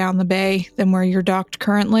further down the bay than where you're docked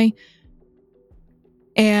currently.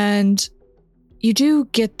 And you do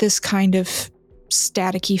get this kind of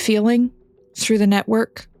staticky feeling through the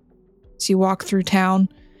network. As you walk through town,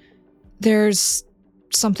 there's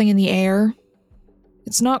something in the air.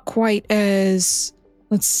 It's not quite as,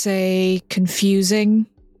 let's say, confusing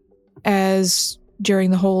as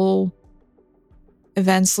during the whole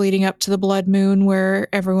events leading up to the Blood Moon, where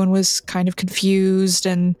everyone was kind of confused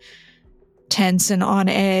and tense and on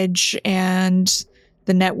edge, and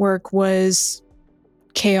the network was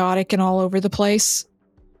chaotic and all over the place,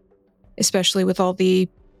 especially with all the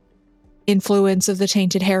influence of the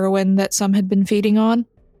tainted heroin that some had been feeding on.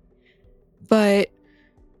 But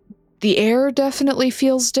the air definitely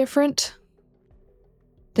feels different.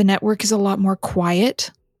 The network is a lot more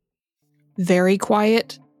quiet. Very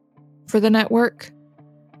quiet for the network.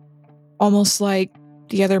 Almost like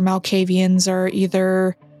the other Malkavians are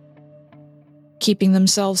either keeping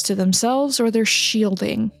themselves to themselves or they're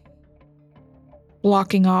shielding,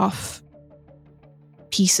 blocking off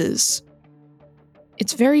pieces.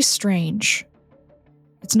 It's very strange.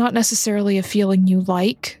 It's not necessarily a feeling you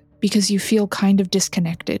like because you feel kind of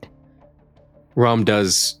disconnected. Rom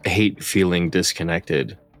does hate feeling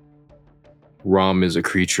disconnected. Rom is a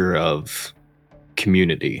creature of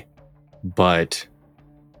community, but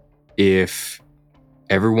if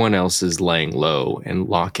everyone else is laying low and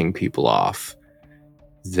locking people off,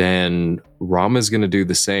 then Rom is going to do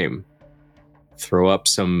the same. Throw up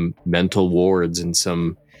some mental wards and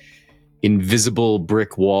some invisible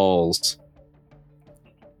brick walls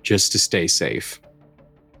just to stay safe.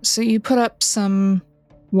 So you put up some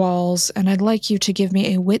walls, and I'd like you to give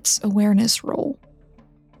me a wits awareness roll.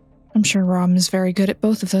 I'm sure Rom is very good at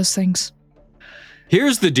both of those things.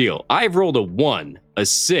 Here's the deal. I've rolled a 1, a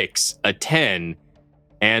 6, a 10,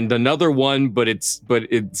 and another 1, but it's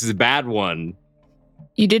a bad one.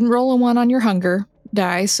 You didn't roll a 1 on your hunger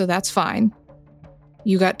die, so that's fine.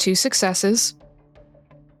 You got 2 successes,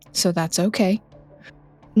 so that's okay.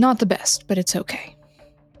 Not the best, but it's okay.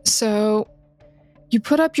 So you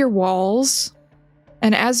put up your walls,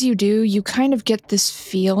 and as you do, you kind of get this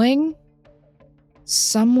feeling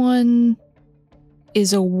someone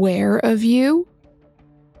is aware of you.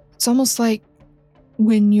 It's almost like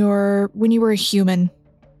when you were a human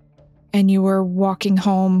and you were walking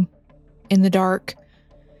home in the dark,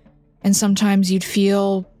 and sometimes you'd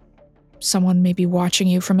feel someone maybe watching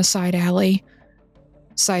you from a side alley,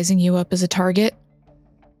 sizing you up as a target,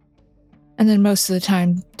 and then most of the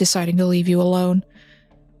time deciding to leave you alone.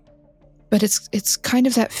 But it's kind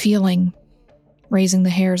of that feeling raising the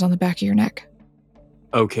hairs on the back of your neck.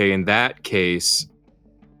 Okay, in that case,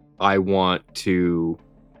 I want to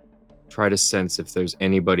try to sense if there's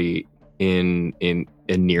anybody in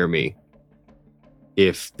near me.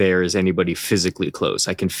 If there is anybody physically close.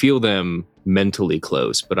 I can feel them mentally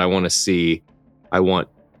close, but I want to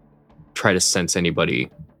try to sense anybody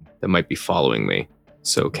that might be following me.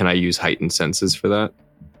 So can I use heightened senses for that?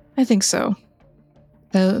 I think so.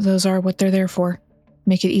 Those are what they're there for.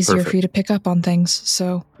 Make it easier for you to pick up on things.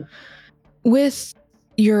 So with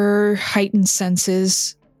your heightened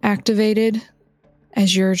senses activated,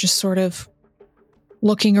 as you're just sort of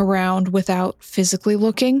looking around without physically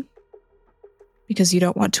looking, because you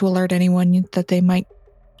don't want to alert anyone that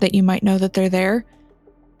you might know that they're there.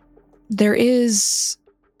 There is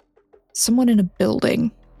someone in a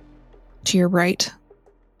building to your right.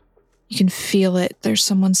 You can feel it. There's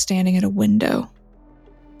someone standing at a window.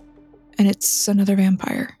 And it's another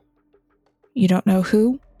vampire. You don't know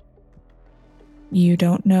who. You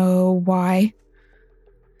don't know why.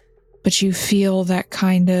 But you feel that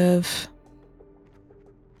kind of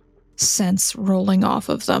sense rolling off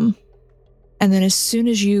of them. And then as soon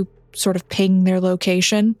as you sort of ping their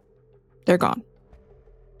location, they're gone.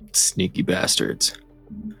 Sneaky bastards.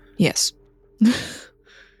 Yes.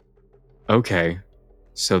 Okay.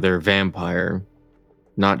 So they're vampire,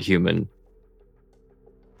 not human.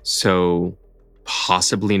 So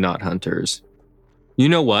possibly not hunters. You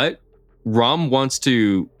know what? Rom wants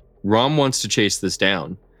to chase this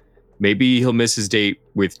down. Maybe he'll miss his date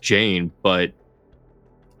with Jane, but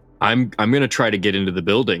I'm gonna try to get into the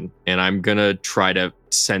building and I'm gonna try to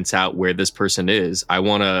sense out where this person is. I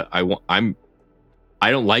don't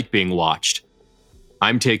like being watched.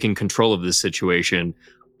 I'm taking control of this situation.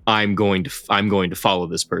 I'm going to follow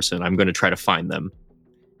this person. I'm going to try to find them.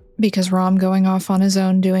 Because Rom going off on his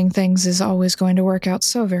own doing things is always going to work out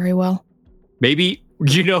so very well. Maybe,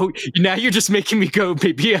 now you're just making me go,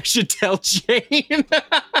 maybe I should tell Jane.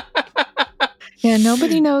 Yeah,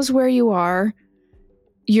 nobody knows where you are.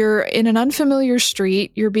 You're in an unfamiliar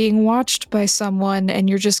street. You're being watched by someone, and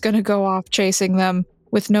you're just going to go off chasing them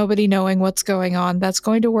with nobody knowing what's going on. That's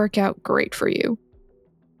going to work out great for you.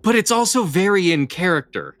 But it's also very in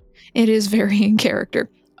character. It is very in character.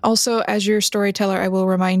 Also, as your storyteller, I will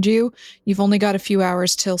remind you, you've only got a few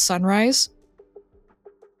hours till sunrise.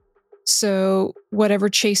 So whatever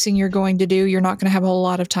chasing you're going to do, you're not going to have a whole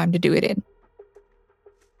lot of time to do it in.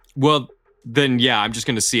 Well, then yeah, I'm just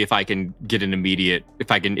going to see if I can get an immediate, if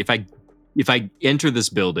I enter this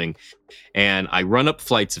building and I run up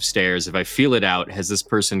flights of stairs, if I feel it out, has this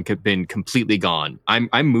person been completely gone? I'm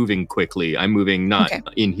moving quickly. I'm moving not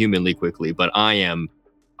inhumanly quickly, but I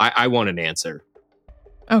want an answer.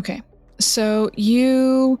 Okay. So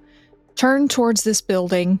you turn towards this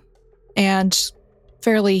building and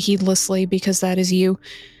fairly heedlessly, because that is you,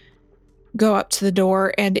 go up to the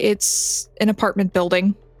door, and it's an apartment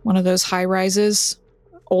building, one of those high rises,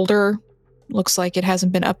 older. Looks like it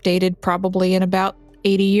hasn't been updated probably in about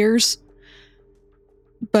 80 years.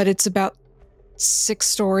 But it's about 6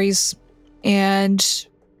 stories, and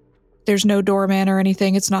there's no doorman or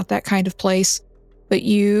anything. It's not that kind of place. But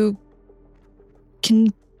you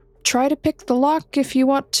can try to pick the lock if you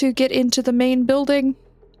want to get into the main building.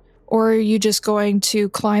 Or are you just going to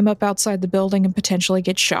climb up outside the building and potentially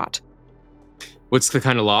get shot? What's the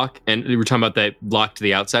kind of lock? And we're talking about that lock to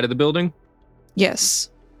the outside of the building? Yes.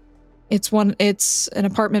 It's an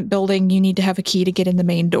apartment building. You need to have a key to get in the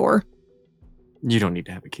main door. You don't need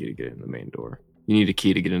to have a key to get in the main door. You need a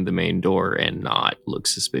key to get in the main door and not look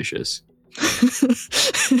suspicious.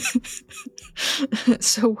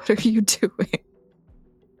 So what are you doing?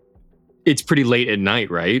 It's pretty late at night,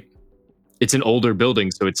 right? It's an older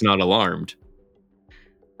building, so it's not alarmed.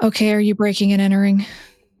 Okay, are you breaking and entering?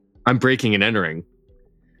 I'm breaking and entering.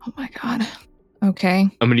 Oh my god. Okay.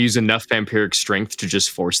 I'm going to use enough vampiric strength to just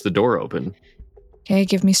force the door open. Okay,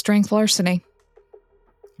 give me strength larceny.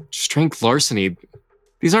 Strength larceny?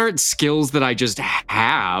 These aren't skills that I just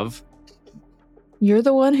have. You're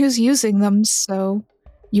the one who's using them, so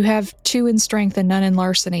you have 2 in strength and none in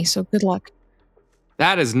larceny, so good luck.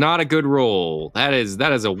 That is not a good roll. That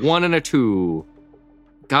is a 1 and a 2.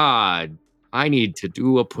 God, I need to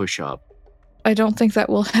do a push-up. I don't think that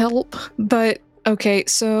will help, but okay,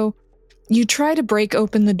 so you try to break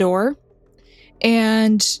open the door,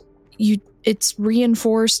 and it's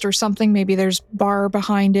reinforced or something. Maybe there's bar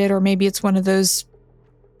behind it, or maybe it's one of those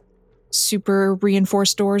super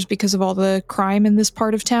reinforced doors because of all the crime in this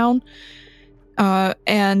part of town.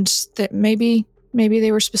 And that maybe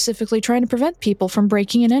they were specifically trying to prevent people from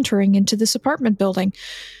breaking and entering into this apartment building.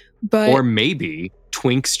 But or maybe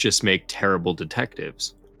twinks just make terrible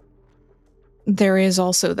detectives. There is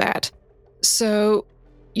also that. So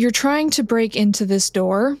you're trying to break into this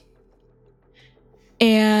door,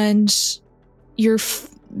 and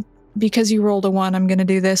because you rolled a 1, I'm going to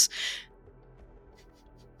do this.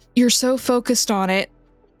 You're so focused on it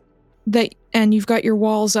and you've got your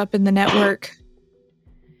walls up in the network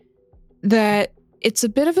that it's a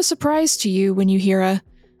bit of a surprise to you when you hear a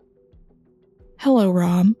 "Hello,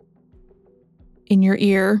 Rom" in your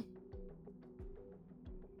ear.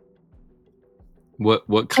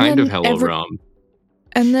 What kind of hello, Rom?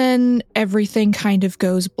 And then everything kind of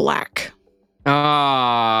goes black. Terrible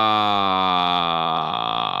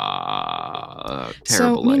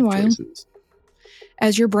life choices.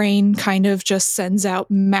 As your brain kind of just sends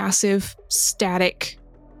out massive static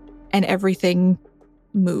and everything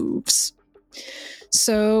moves.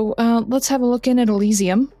 So let's have a look in at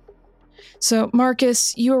Elysium. So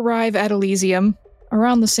Marcus, you arrive at Elysium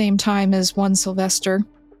around the same time as one Sylvestre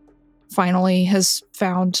finally has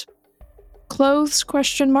found clothes, ?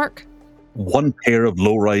 1 pair of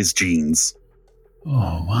low-rise jeans.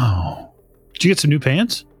 Oh, wow. Did you get some new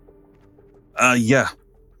pants? Yeah.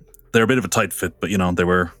 They're a bit of a tight fit, but, they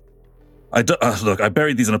were... Look, I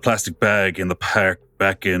buried these in a plastic bag in the park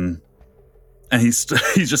back in... And he's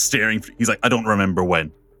just staring. He's like, I don't remember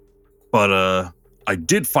when. But I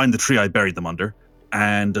did find the tree I buried them under.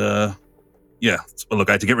 And yeah, well, look,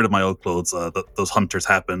 I had to get rid of my old clothes. Those hunters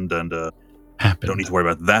happened, and don't need to worry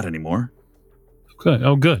about that anymore. Good.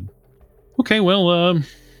 Oh, good. Okay, well,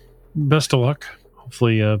 best of luck.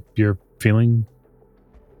 Hopefully you're feeling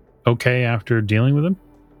okay after dealing with him.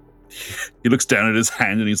 He looks down at his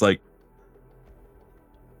hand and he's like,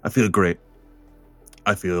 I feel great.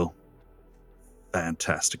 I feel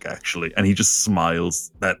fantastic, actually. And he just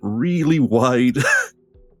smiles, that really wide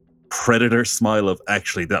predator smile of,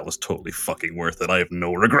 actually, that was totally fucking worth it. I have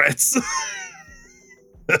no regrets.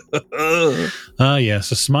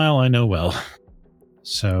 Yes, a smile I know well.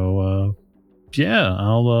 So, yeah,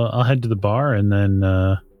 I'll head to the bar and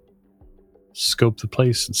then scope the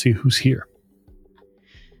place and see who's here.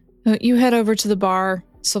 You head over to the bar.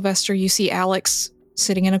 Sylvestre, you see Alex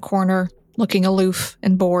sitting in a corner, looking aloof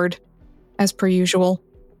and bored, as per usual.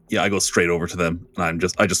 Yeah, I go straight over to them, and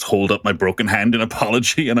I just hold up my broken hand in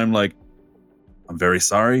apology, and I'm like, I'm very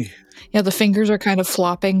sorry. Yeah, the fingers are kind of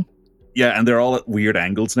flopping. Yeah, and they're all at weird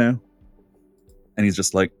angles now. And he's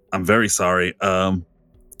just like, I'm very sorry.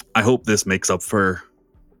 I hope this makes up for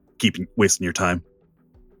wasting your time.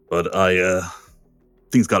 But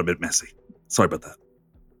things got a bit messy. Sorry about that.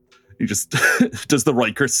 He just does the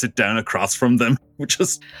Riker sit down across from them, which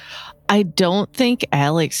is... I don't think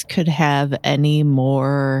Alex could have any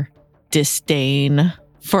more disdain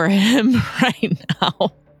for him right now.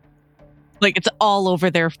 Like, it's all over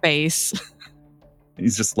their face.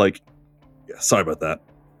 He's just like, yeah, sorry about that.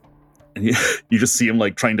 And you just see him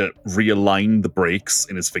like trying to realign the brakes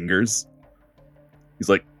in his fingers. He's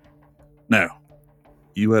like, now,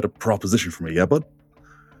 you had a proposition for me, yeah, bud?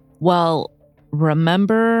 Well,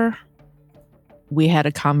 remember we had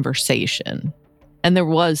a conversation and there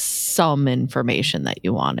was some information that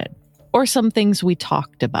you wanted or some things we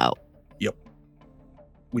talked about. Yep.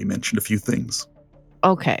 We mentioned a few things.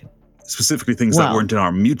 Okay. Specifically things that weren't in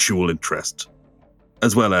our mutual interest,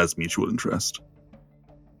 as well as mutual interest.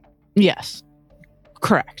 Yes,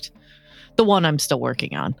 correct. The one I'm still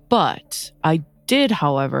working on. But I did,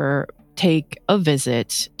 however, take a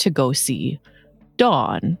visit to go see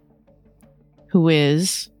Dawn, who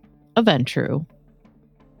is a Ventrue,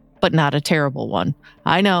 but not a terrible one.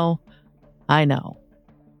 I know.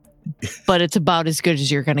 But it's about as good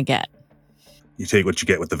as you're going to get. You take what you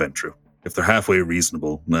get with the Ventrue. If they're halfway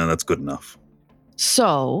reasonable, then that's good enough.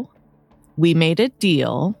 So we made a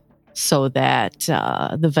deal so that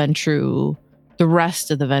the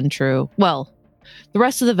rest of the Ventrue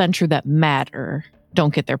that matter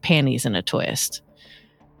don't get their panties in a twist.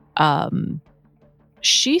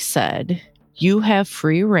 She said, you have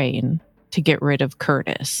free reign to get rid of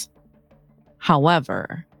Curtis.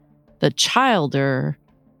 However, the Childer,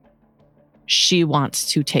 she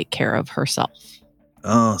wants to take care of herself.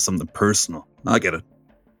 Oh, something personal. I get it.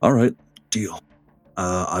 All right, deal.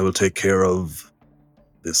 I will take care of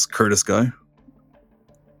this Curtis guy.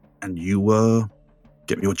 And you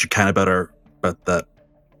get me what you can about that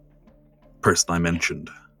person I mentioned.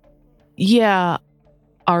 Yeah,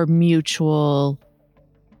 our mutual...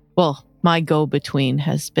 Well, my go-between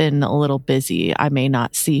has been a little busy. I may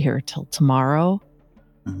not see her till tomorrow,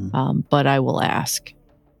 but I will ask.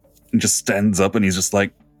 He just stands up and he's just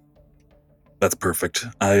like, that's perfect.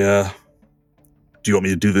 Do you want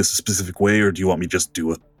me to do this a specific way or do you want me to just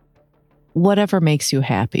do it? Whatever makes you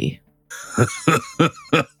happy.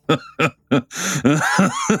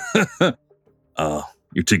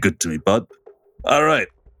 You're too good to me, bud. All right.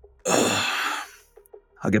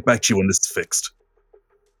 I'll get back to you when this is fixed.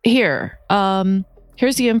 Here's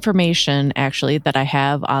the information actually that I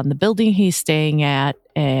have on the building he's staying at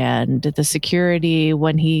and the security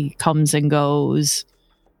when he comes and goes,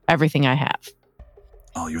 everything I have.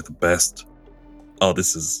 Oh, you're the best. Oh,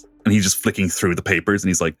 this is, and he's just flicking through the papers and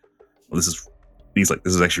he's like, well, this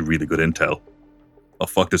is actually really good intel. Oh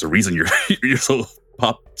fuck, there's a reason you're so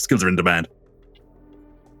pop skills are in demand.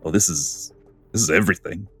 Oh, this is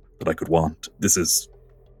everything that I could want. This is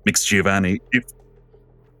Mix Giovanni.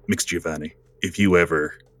 If you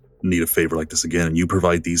ever need a favor like this again and you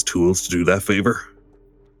provide these tools to do that favor,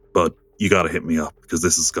 but you gotta hit me up because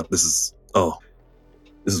this is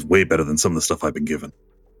way better than some of the stuff I've been given.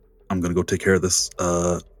 I'm gonna go take care of this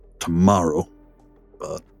tomorrow,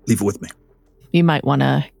 but leave it with me. You might want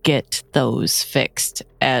to get those fixed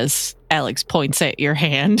as Alex points at your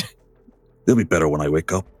hand. They'll be better when I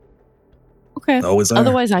wake up. Okay. Always are.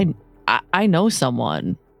 Otherwise, I know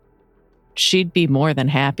someone. She'd be more than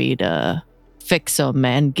happy to fix them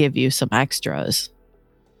and give you some extras.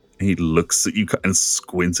 He looks at you and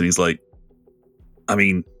squints and he's like, I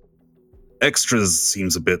mean, extras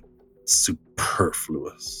seems a bit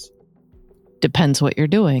superfluous. Depends what you're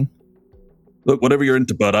doing. Look, whatever you're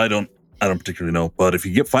into, bud, I don't particularly know. But if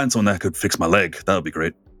you find someone that could fix my leg, that would be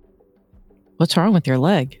great. What's wrong with your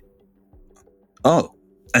leg? Oh,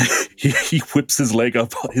 he whips his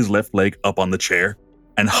left leg up on the chair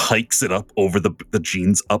and hikes it up over the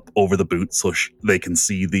jeans up over the boot so they can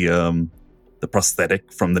see the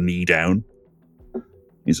prosthetic from the knee down.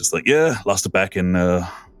 He's just like, yeah, lost it back in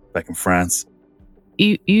France.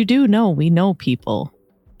 You do know we know people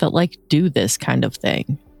that like do this kind of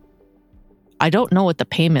thing. I don't know what the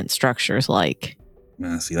payment structure is like.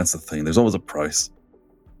 Yeah, see, that's the thing. There's always a price.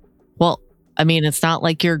 Well, I mean, it's not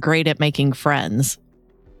like you're great at making friends.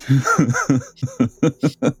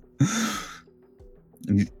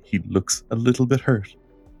 And he looks a little bit hurt.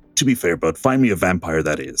 To be fair, bud, find me a vampire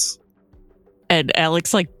that is. And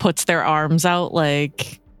Alex like puts their arms out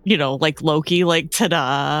like, like Loki, like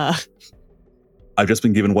ta-da. I've just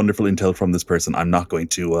been given wonderful intel from this person. I'm not going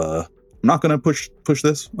to push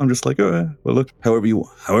this. I'm just like, well, look, however you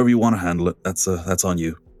want to handle it, that's on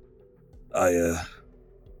you. I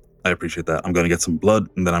appreciate that. I'm going to get some blood,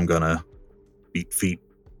 and then I'm going to beat feet.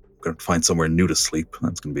 I'm going to find somewhere new to sleep.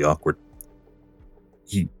 That's going to be awkward.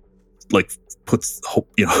 He like puts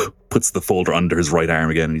the folder under his right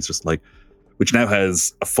arm again, and he's just like, which now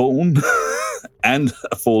has a phone and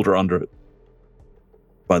a folder under it.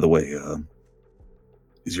 By the way,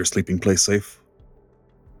 is your sleeping place safe?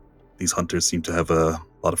 These hunters seem to have a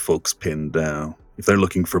lot of folks pinned down. If they're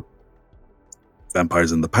looking for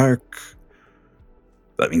vampires in the park,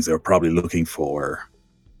 that means they're probably looking for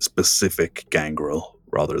specific gangrel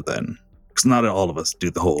rather than... Because not all of us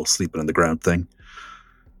do the whole sleeping on the ground thing.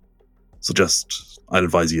 So I'd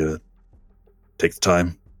advise you to take the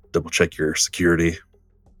time, double check your security.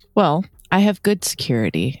 Well, I have good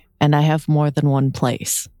security, and I have more than one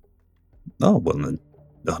place. Oh, well then,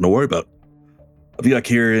 nothing to worry about. I'll be back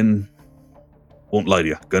here won't lie to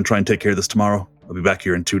you, gonna try and take care of this tomorrow. I'll be back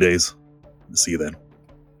here in 2 days. See you then.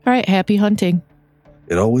 All right, happy hunting.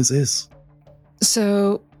 It always is.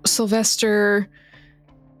 So Sylvestre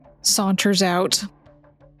saunters out,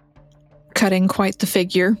 cutting quite the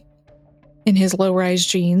figure in his low-rise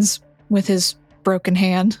jeans with his broken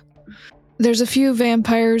hand. There's a few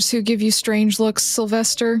vampires who give you strange looks,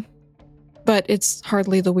 Sylvestre, but it's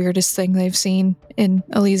hardly the weirdest thing they've seen in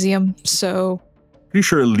Elysium, so... Pretty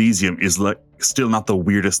sure Elysium is like still not the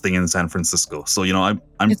weirdest thing in San Francisco. So, I'm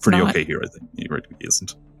pretty not. Okay here, I think. It really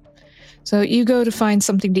isn't. So you go to find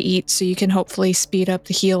something to eat so you can hopefully speed up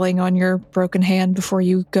the healing on your broken hand before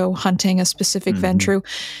you go hunting a specific Ventrue,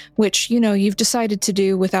 which, you've decided to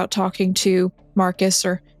do without talking to Marcus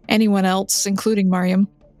or anyone else, including Mariam.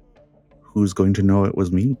 Who's going to know it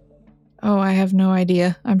was me? Oh, I have no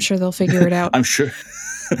idea. I'm sure they'll figure it out. I'm sure.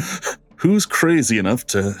 Who's crazy enough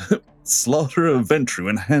to slaughter a Ventrue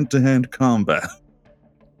in hand-to-hand combat?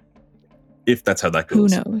 If that's how that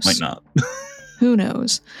goes. Who knows? Might not. Who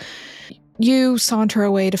knows? You saunter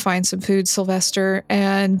away to find some food, Sylvestre,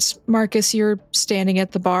 and Marcus, you're standing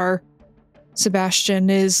at the bar. Sebastian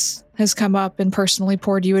has come up and personally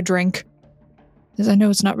poured you a drink. Because I know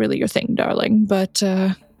it's not really your thing, darling, but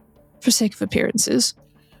for sake of appearances.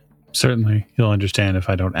 Certainly. You'll understand if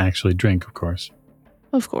I don't actually drink, of course.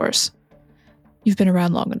 Of course. You've been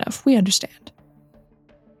around long enough. We understand.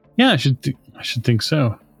 Yeah, I should think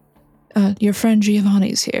so. Your friend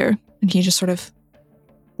Giovanni's here, and he just sort of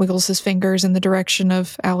wiggles his fingers in the direction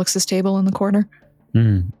of Alex's table in the corner.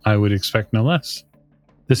 I would expect no less.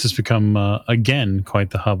 This has become, again, quite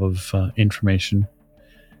the hub of information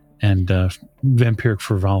and vampiric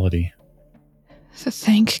frivolity.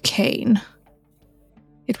 Thank Cain.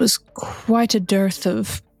 It was quite a dearth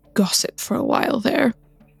of gossip for a while there.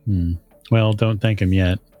 Well, don't thank him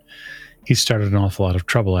yet. He started an awful lot of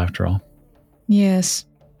trouble after all. Yes.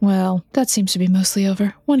 Well, that seems to be mostly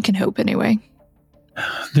over. One can hope anyway.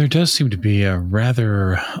 There does seem to be a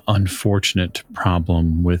rather unfortunate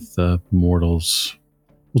problem with mortals.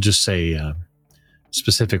 We'll just say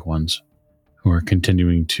specific ones who are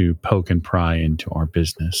continuing to poke and pry into our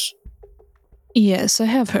business. Yes, I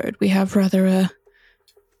have heard. We have rather a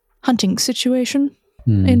hunting situation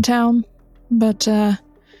in town. But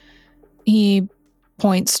he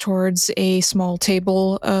points towards a small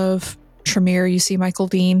table of Tremere. You see Michael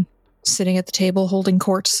Dean sitting at the table holding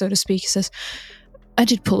court, so to speak. He says, I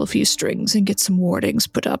did pull a few strings and get some wardings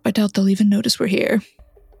put up. I doubt they'll even notice we're here.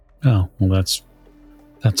 Oh, well,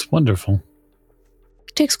 that's wonderful.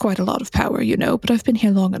 It takes quite a lot of power, but I've been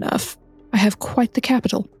here long enough. I have quite the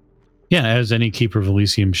capital. Yeah, as any keeper of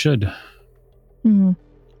Elysium should.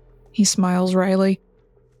 He smiles wryly.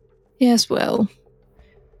 Yes, well,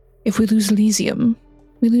 if we lose Elysium,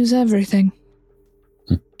 we lose everything.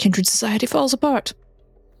 Kindred society falls apart.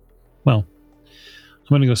 Well, I'm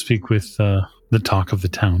going to go speak with the talk of the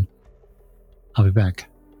town. I'll be back.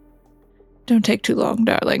 Don't take too long,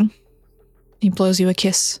 darling. He blows you a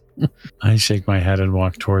kiss. I shake my head and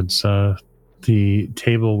walk towards the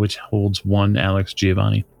table which holds one Alex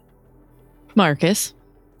Giovanni. Marcus.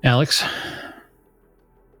 Alex,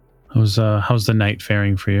 how's the night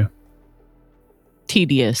faring for you?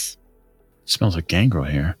 Tedious. Smells like gangrel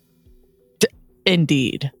here.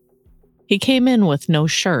 Indeed. He came in with no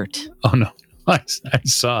shirt. Oh no, I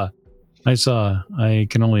saw. I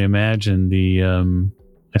can only imagine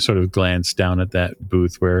I sort of glanced down at that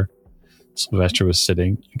booth where Sylvestre was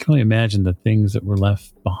sitting. I can only imagine the things that were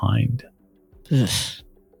left behind.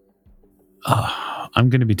 I'm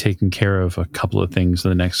going to be taking care of a couple of things in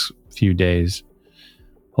the next few days.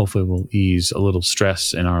 Hopefully we'll ease a little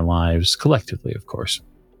stress in our lives, collectively, of course.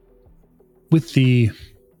 With the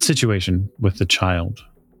situation with the child,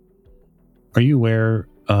 are you aware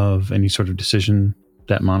of any sort of decision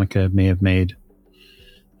that Monika may have made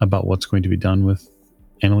about what's going to be done with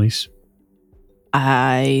Annalise?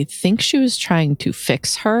 I think she was trying to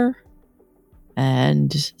fix her.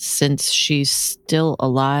 And since she's still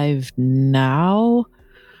alive now,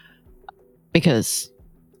 because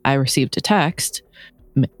I received a text,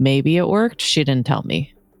 maybe it worked. She didn't tell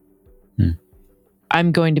me.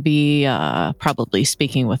 I'm going to be probably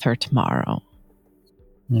speaking with her tomorrow.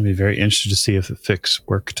 I'll be very interested to see if the fix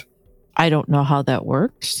worked. I don't know how that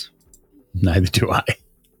works. Neither do I.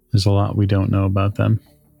 There's a lot we don't know about them.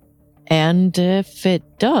 And if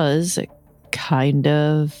it does, it kind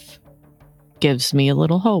of gives me a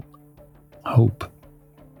little hope. Hope?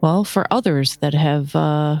 Well, for others that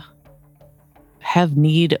have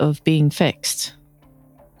need of being fixed.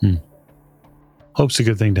 Hope's a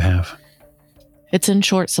good thing to have. It's in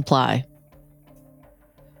short supply.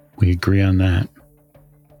 We agree on that.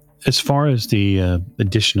 As far as the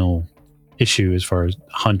additional issue, as far as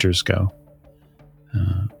hunters go,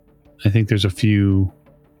 I think there's a few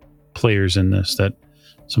players in this that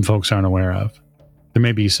some folks aren't aware of. There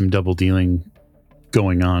may be some double dealing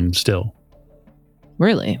going on still.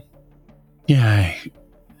 Really? Yeah,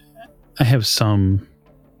 I have some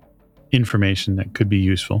information that could be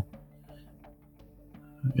useful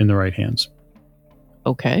in the right hands.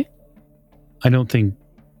 Okay. I don't think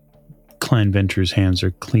Clan Ventrue's hands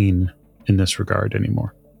are clean in this regard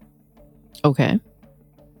anymore. Okay.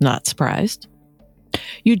 Not surprised.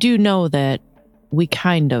 You do know that we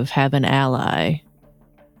kind of have an ally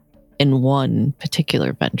in one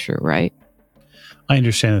particular venture, right? I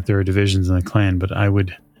understand that there are divisions in the clan, but I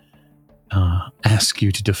would ask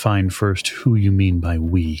you to define first who you mean by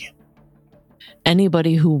we.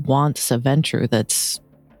 Anybody who wants a venture that's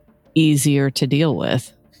easier to deal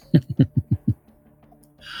with.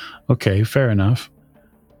 Okay, fair enough.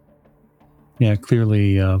 Yeah,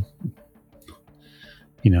 clearly, the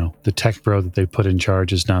tech bro that they put in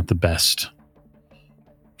charge is not the best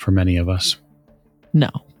for many of us. No,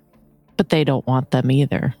 but they don't want them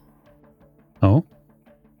either. Oh?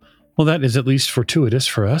 Well, that is at least fortuitous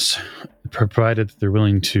for us, provided that they're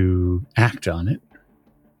willing to act on it.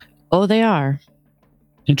 Oh, they are.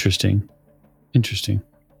 Interesting.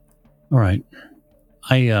 All right.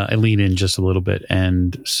 I lean in just a little bit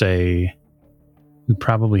and say we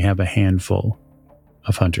probably have a handful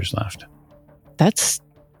of hunters left. That's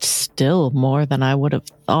still more than I would have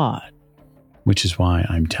thought. Which is why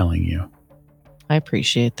I'm telling you. I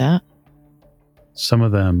appreciate that. Some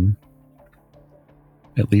of them,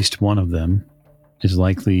 at least one of them, is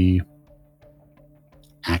likely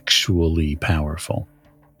actually powerful.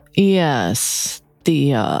 Yes,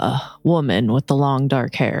 the woman with the long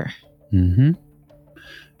dark hair. Mm-hmm.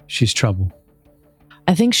 She's trouble.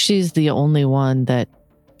 I think she's the only one that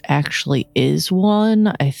actually is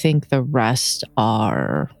one. I think the rest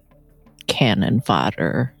are cannon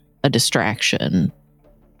fodder, a distraction.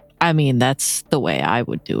 I mean, that's the way I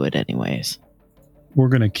would do it anyways. We're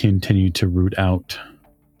going to continue to root out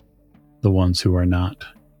the ones who are not.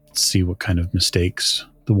 See what kind of mistakes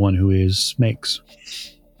the one who is makes.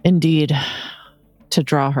 Indeed. To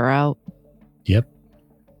draw her out. Yep.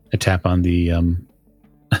 I tap on the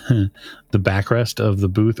the backrest of the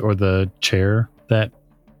booth or the chair that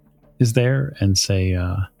is there and say,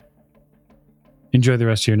 enjoy the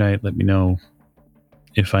rest of your night. Let me know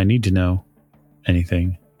if I need to know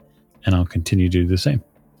anything, and I'll continue to do the same.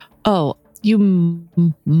 Oh, you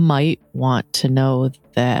might want to know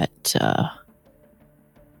that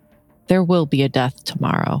there will be a death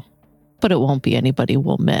tomorrow, but it won't be anybody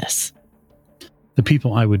we'll miss. The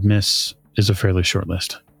people I would miss is a fairly short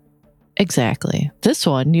list. Exactly. This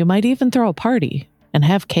one, you might even throw a party and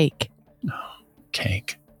have cake.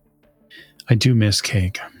 cake. I do miss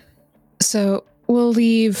cake. So we'll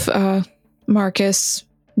leave Marcus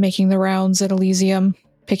making the rounds at Elysium,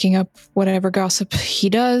 picking up whatever gossip he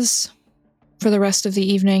does for the rest of the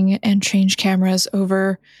evening, and change cameras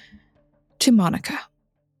over to Monika.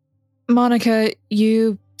 Monika,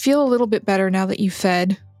 you feel a little bit better now that you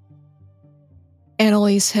fed.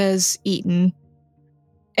 Annalise has eaten.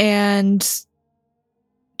 And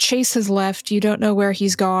Chase has left. You don't know where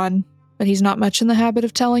he's gone, but he's not much in the habit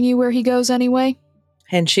of telling you where he goes anyway.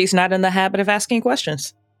 And she's not in the habit of asking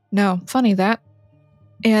questions. No, funny that.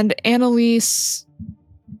 And Annalise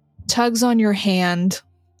tugs on your hand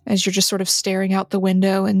as you're just sort of staring out the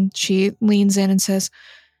window, and she leans in and says,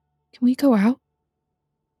 "Can we go out?"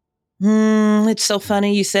 It's so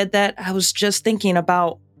funny you said that. I was just thinking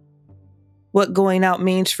about what going out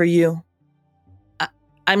means for you.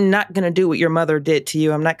 I'm not going to do what your mother did to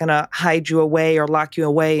you. I'm not going to hide you away or lock you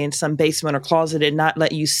away in some basement or closet and not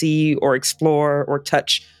let you see or explore or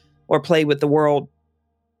touch or play with the world.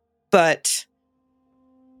 But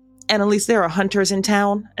Annalise, there are hunters in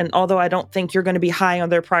town, and although I don't think you're going to be high on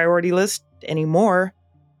their priority list anymore,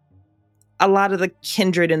 a lot of the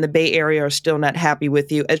kindred in the Bay Area are still not happy with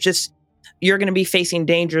you. It's just, you're going to be facing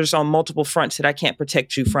dangers on multiple fronts that I can't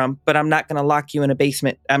protect you from, but I'm not going to lock you in a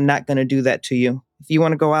basement. I'm not going to do that to you. If you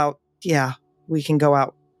want to go out, yeah, we can go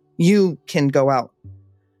out. You can go out.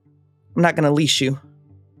 I'm not going to leash you.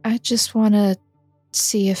 I just want to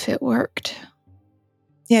see if it worked.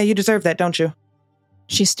 Yeah, you deserve that, don't you?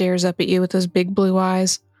 She stares up at you with those big blue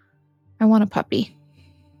eyes. I want a puppy.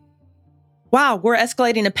 Wow, we're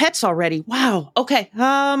escalating to pets already. Wow. Okay.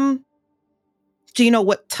 Do you know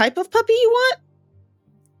what type of puppy you want?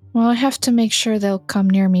 Well, I have to make sure they'll come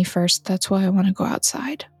near me first. That's why I want to go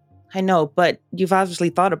outside. I know, but you've obviously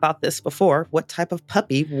thought about this before. What type of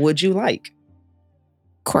puppy would you like?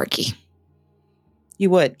 Corgi. You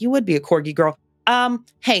would be a corgi girl.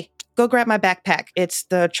 Hey, go grab my backpack. It's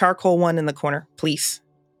the charcoal one in the corner, please.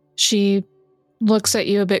 She looks at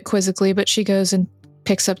you a bit quizzically, but she goes and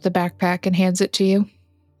picks up the backpack and hands it to you.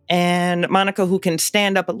 And Monika, who can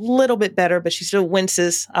stand up a little bit better, but she still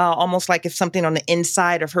winces, almost like if something on the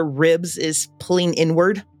inside of her ribs is pulling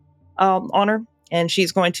inward on her. And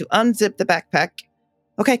she's going to unzip the backpack.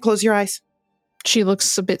 Okay, close your eyes. She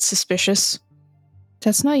looks a bit suspicious.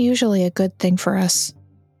 That's not usually a good thing for us.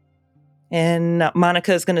 And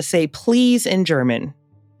Monika is going to say, please, in German.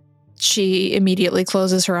 She immediately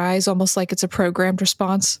closes her eyes, almost like it's a programmed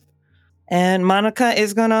response. And Monika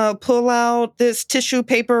is going to pull out this tissue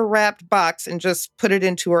paper wrapped box and just put it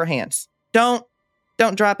into her hands. Don't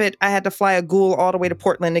drop it. I had to fly a ghoul all the way to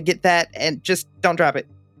Portland to get that, and just don't drop it.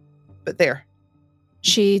 But there.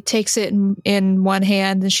 She takes it in one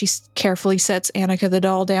hand, and she carefully sets Annika the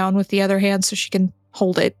doll down with the other hand so she can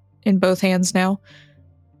hold it in both hands now.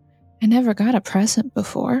 I never got a present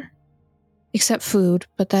before. Except food,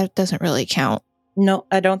 but that doesn't really count. No,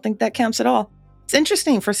 I don't think that counts at all. It's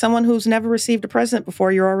interesting for someone who's never received a present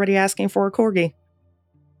before, you're already asking for a corgi.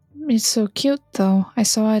 It's so cute, though. I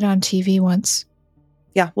saw it on TV once.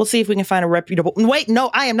 Yeah, we'll see if we can find a reputable... Wait, no,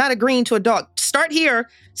 I am not agreeing to a dog. Start here,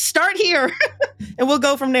 and we'll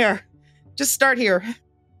go from there. Just start here.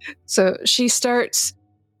 So she starts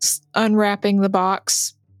unwrapping the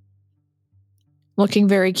box, looking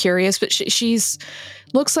very curious, but she's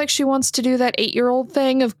looks like she wants to do that 8-year-old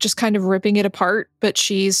thing of just kind of ripping it apart, but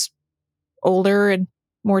she's older and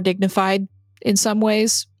more dignified in some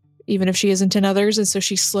ways, even if she isn't in others, and so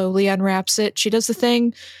she slowly unwraps it. She does the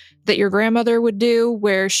thing that your grandmother would do,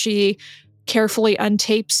 where she carefully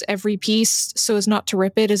untapes every piece so as not to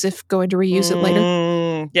rip it, as if going to reuse it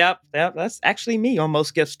later. Yep, that's actually me on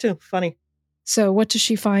most gifts too. Funny. So what does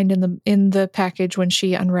she find in the package when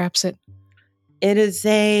she unwraps it? It is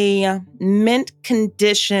a mint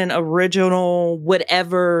condition original,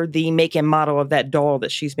 whatever the make and model of that doll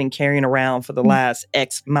that she's been carrying around for the last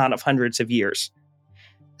X amount of hundreds of years.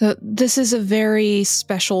 This is a very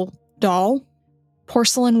special doll.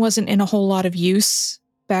 Porcelain wasn't in a whole lot of use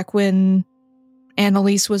back when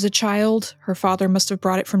Annalise was a child. Her father must have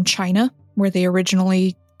brought it from China, where they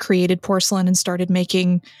originally created porcelain and started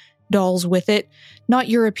making dolls with it. Not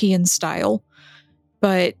European style,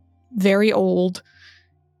 but very old.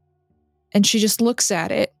 And she just looks at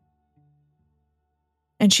it.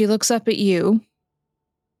 And she looks up at you.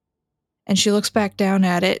 And she looks back down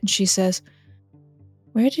at it and she says,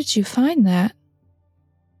 "Where did you find that?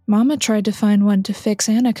 Mama tried to find one to fix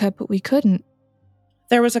Annika, but we couldn't."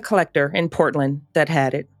 There was a collector in Portland that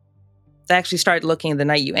had it. I actually started looking the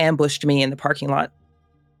night you ambushed me in the parking lot.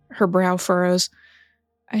 Her brow furrows.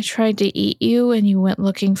 "I tried to eat you and you went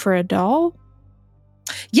looking for a doll?"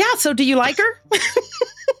 Yeah, so do you like her?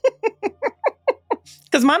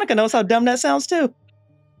 Because Monika knows how dumb that sounds too.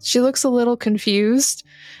 She looks a little confused,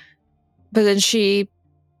 but then she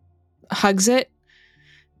hugs it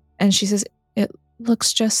and she says, "It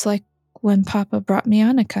looks just like when Papa brought me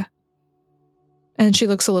Annika." And she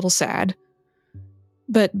looks a little sad.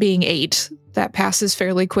 But being 8, that passes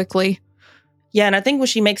fairly quickly. Yeah, and I think when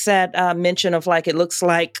she makes that mention of like, it looks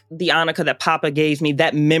like the Annika that Papa gave me,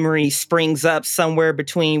 that memory springs up somewhere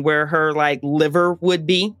between where her like liver would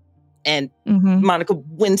be. And Monika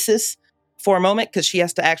winces for a moment because she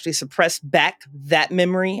has to actually suppress back that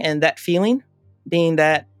memory and that feeling, being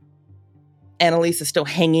that Annalise is still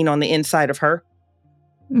hanging on the inside of her.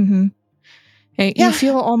 Hey, Yeah. You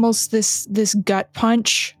feel almost this gut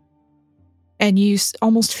punch, and you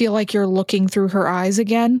almost feel like you're looking through her eyes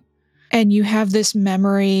again. And you have this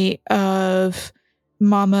memory of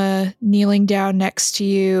Mama kneeling down next to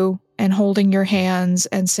you and holding your hands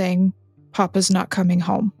and saying, "Papa's not coming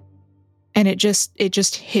home." And it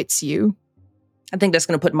just hits you. I think that's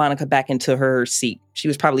going to put Monika back into her seat. She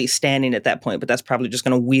was probably standing at that point, but that's probably just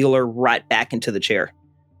going to wheel her right back into the chair.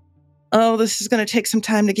 Oh, this is going to take some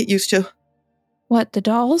time to get used to. What, the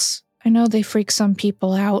dolls? I know they freak some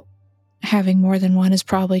people out. Having more than one is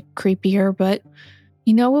probably creepier, but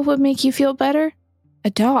you know what would make you feel better? A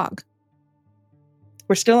dog.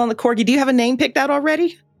 We're still on the corgi. Do you have a name picked out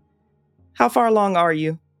already? How far along are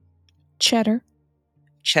you? Cheddar.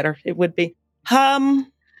 Cheddar, it would be. I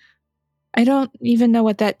don't even know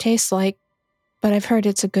what that tastes like, but I've heard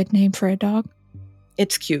it's a good name for a dog.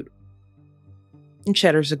 It's cute. And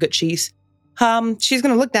Cheddar's a good cheese. She's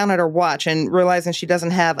going to look down at her watch and realizing she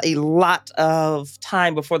doesn't have a lot of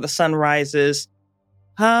time before the sun rises.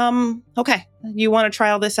 Okay, you want to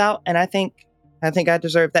try all this out? And I think I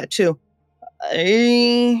deserve that too.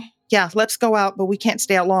 Yeah, let's go out, but we can't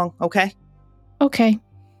stay out long, okay? Okay.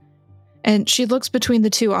 And she looks between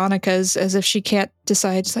the two Annikas as if she can't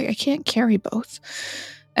decide. She's like, I can't carry both.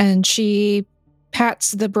 And she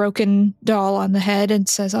pats the broken doll on the head and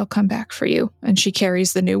says, I'll come back for you. And she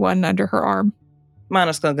carries the new one under her arm.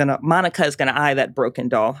 Monika is gonna eye that broken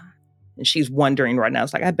doll. And she's wondering right now.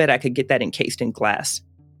 It's like, I bet I could get that encased in glass.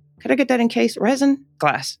 Could I get that encased? Resin?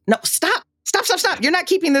 Glass. No, stop. You're not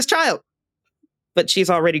keeping this child. But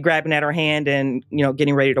she's already grabbing at her hand and,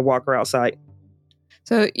 getting ready to walk her outside.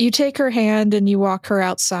 So you take her hand and you walk her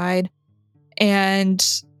outside, and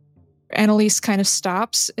Annalise kind of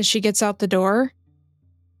stops as she gets out the door,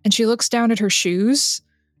 and she looks down at her shoes.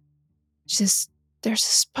 She says, there's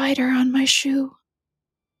a spider on my shoe.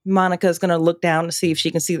 Monika's going to look down to see if she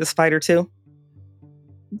can see the spider too.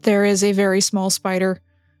 There is a very small spider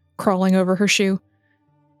crawling over her shoe.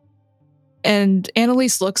 And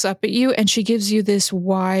Annalise looks up at you and she gives you this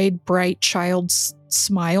wide, bright child's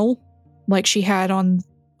smile, like she had on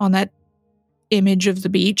that image of the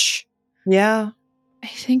beach. Yeah. I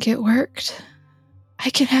think it worked. I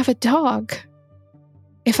can have a dog.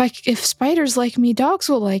 If spiders like me, dogs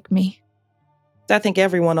will like me. I think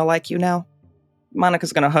everyone will like you now.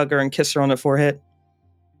 Monika's going to hug her and kiss her on the forehead.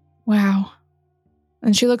 Wow.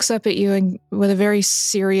 And she looks up at you and with a very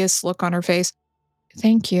serious look on her face.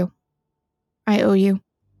 Thank you. I owe you.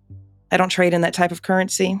 I don't trade in that type of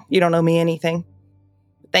currency. You don't owe me anything.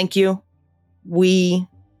 Thank you. We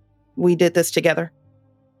did this together.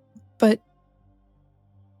 But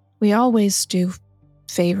we always do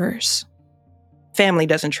favors. Family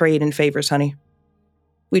doesn't trade in favors, honey.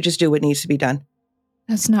 We just do what needs to be done.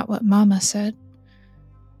 That's not what Mama said.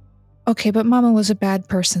 Okay, but Mama was a bad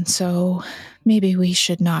person, so maybe we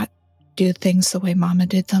should not do things the way Mama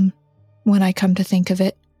did them, when I come to think of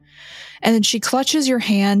it. And then she clutches your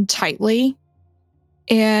hand tightly,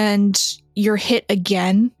 and you're hit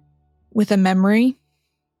again with a memory.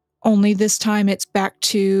 Only this time it's back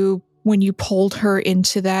to when you pulled her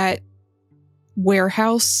into that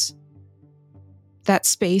warehouse, that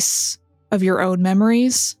space of your own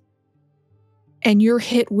memories. And you're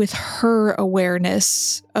hit with her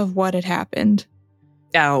awareness of what had happened.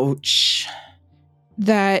 Ouch.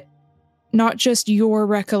 That not just your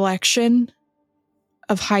recollection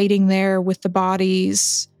of hiding there with the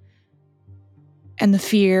bodies and the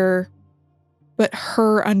fear, but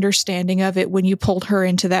her understanding of it when you pulled her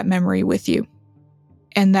into that memory with you.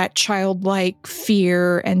 And that childlike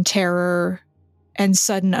fear and terror and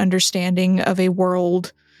sudden understanding of a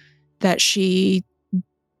world that she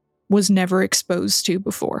was never exposed to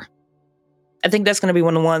before. I think that's going to be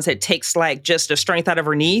one of the ones that takes like just the strength out of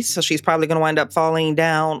her knees. So she's probably going to wind up falling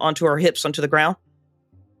down onto her hips, onto the ground.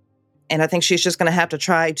 And I think she's just going to have to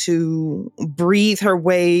try to breathe her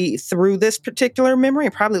way through this particular memory.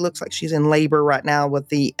 It probably looks like she's in labor right now with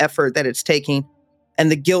the effort that it's taking and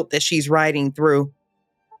the guilt that she's riding through.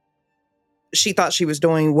 She thought she was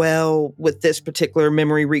doing well with this particular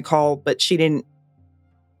memory recall, but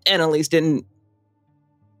Annalise didn't.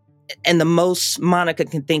 And the most Monika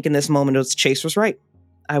can think in this moment is Chase was right.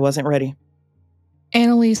 I wasn't ready.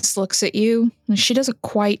 Annalise looks at you, and she doesn't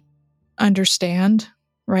quite understand,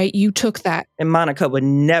 right? You took that. And Monika would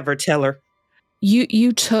never tell her.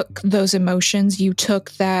 You took those emotions, you took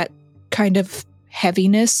that kind of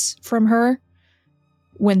heaviness from her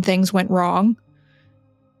when things went wrong.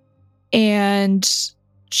 And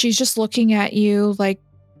she's just looking at you like,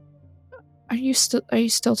 are you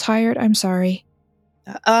still tired? I'm sorry.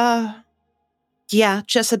 Yeah,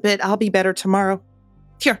 just a bit. I'll be better tomorrow.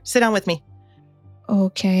 Here, sit down with me.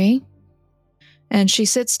 Okay. And she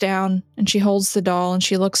sits down and she holds the doll and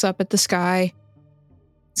she looks up at the sky.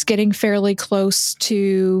 It's getting fairly close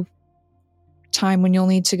to time when you'll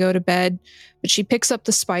need to go to bed. But she picks up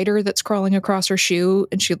the spider that's crawling across her shoe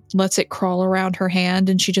and she lets it crawl around her hand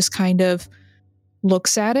and she just kind of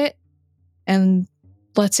looks at it and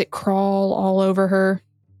lets it crawl all over her.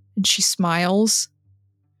 And she smiles.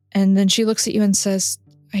 And then she looks at you and says,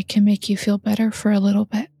 I can make you feel better for a little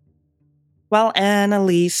bit. Well,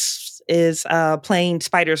 Annalise is playing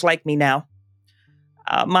Spiders Like Me now.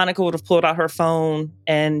 Monika would have pulled out her phone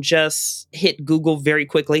and just hit Google very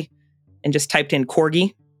quickly and just typed in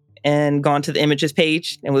corgi and gone to the images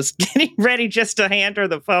page and was getting ready just to hand her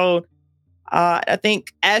the phone. I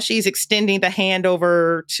think as she's extending the hand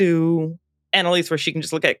over to Annalise where she can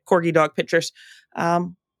just look at corgi dog pictures.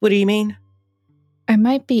 What do you mean? I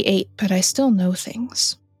might be 8, but I still know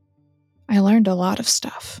things. I learned a lot of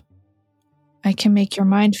stuff. I can make your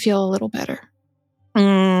mind feel a little better.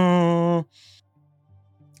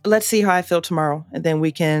 Let's see how I feel tomorrow, and then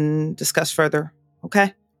we can discuss further,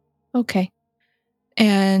 okay? Okay.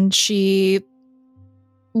 And she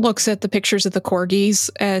looks at the pictures of the corgis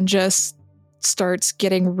and just starts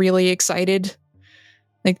getting really excited.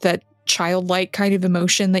 Like that childlike kind of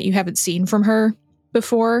emotion that you haven't seen from her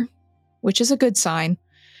before, which is a good sign.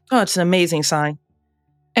 Oh, it's an amazing sign.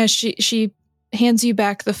 As she hands you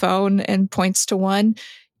back the phone and points to one,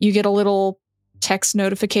 you get a little text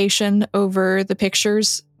notification over the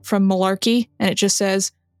pictures from Malarkey, and it just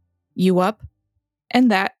says, "You up?" And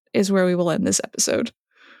that is where we will end this episode.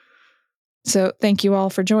 So thank you all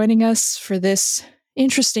for joining us for this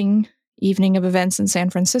interesting evening of events in San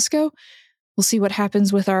Francisco. We'll see what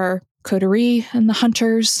happens with our coterie and the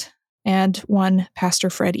hunters and one Pastor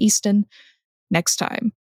Fred Easton next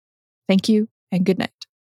time. Thank you and good night.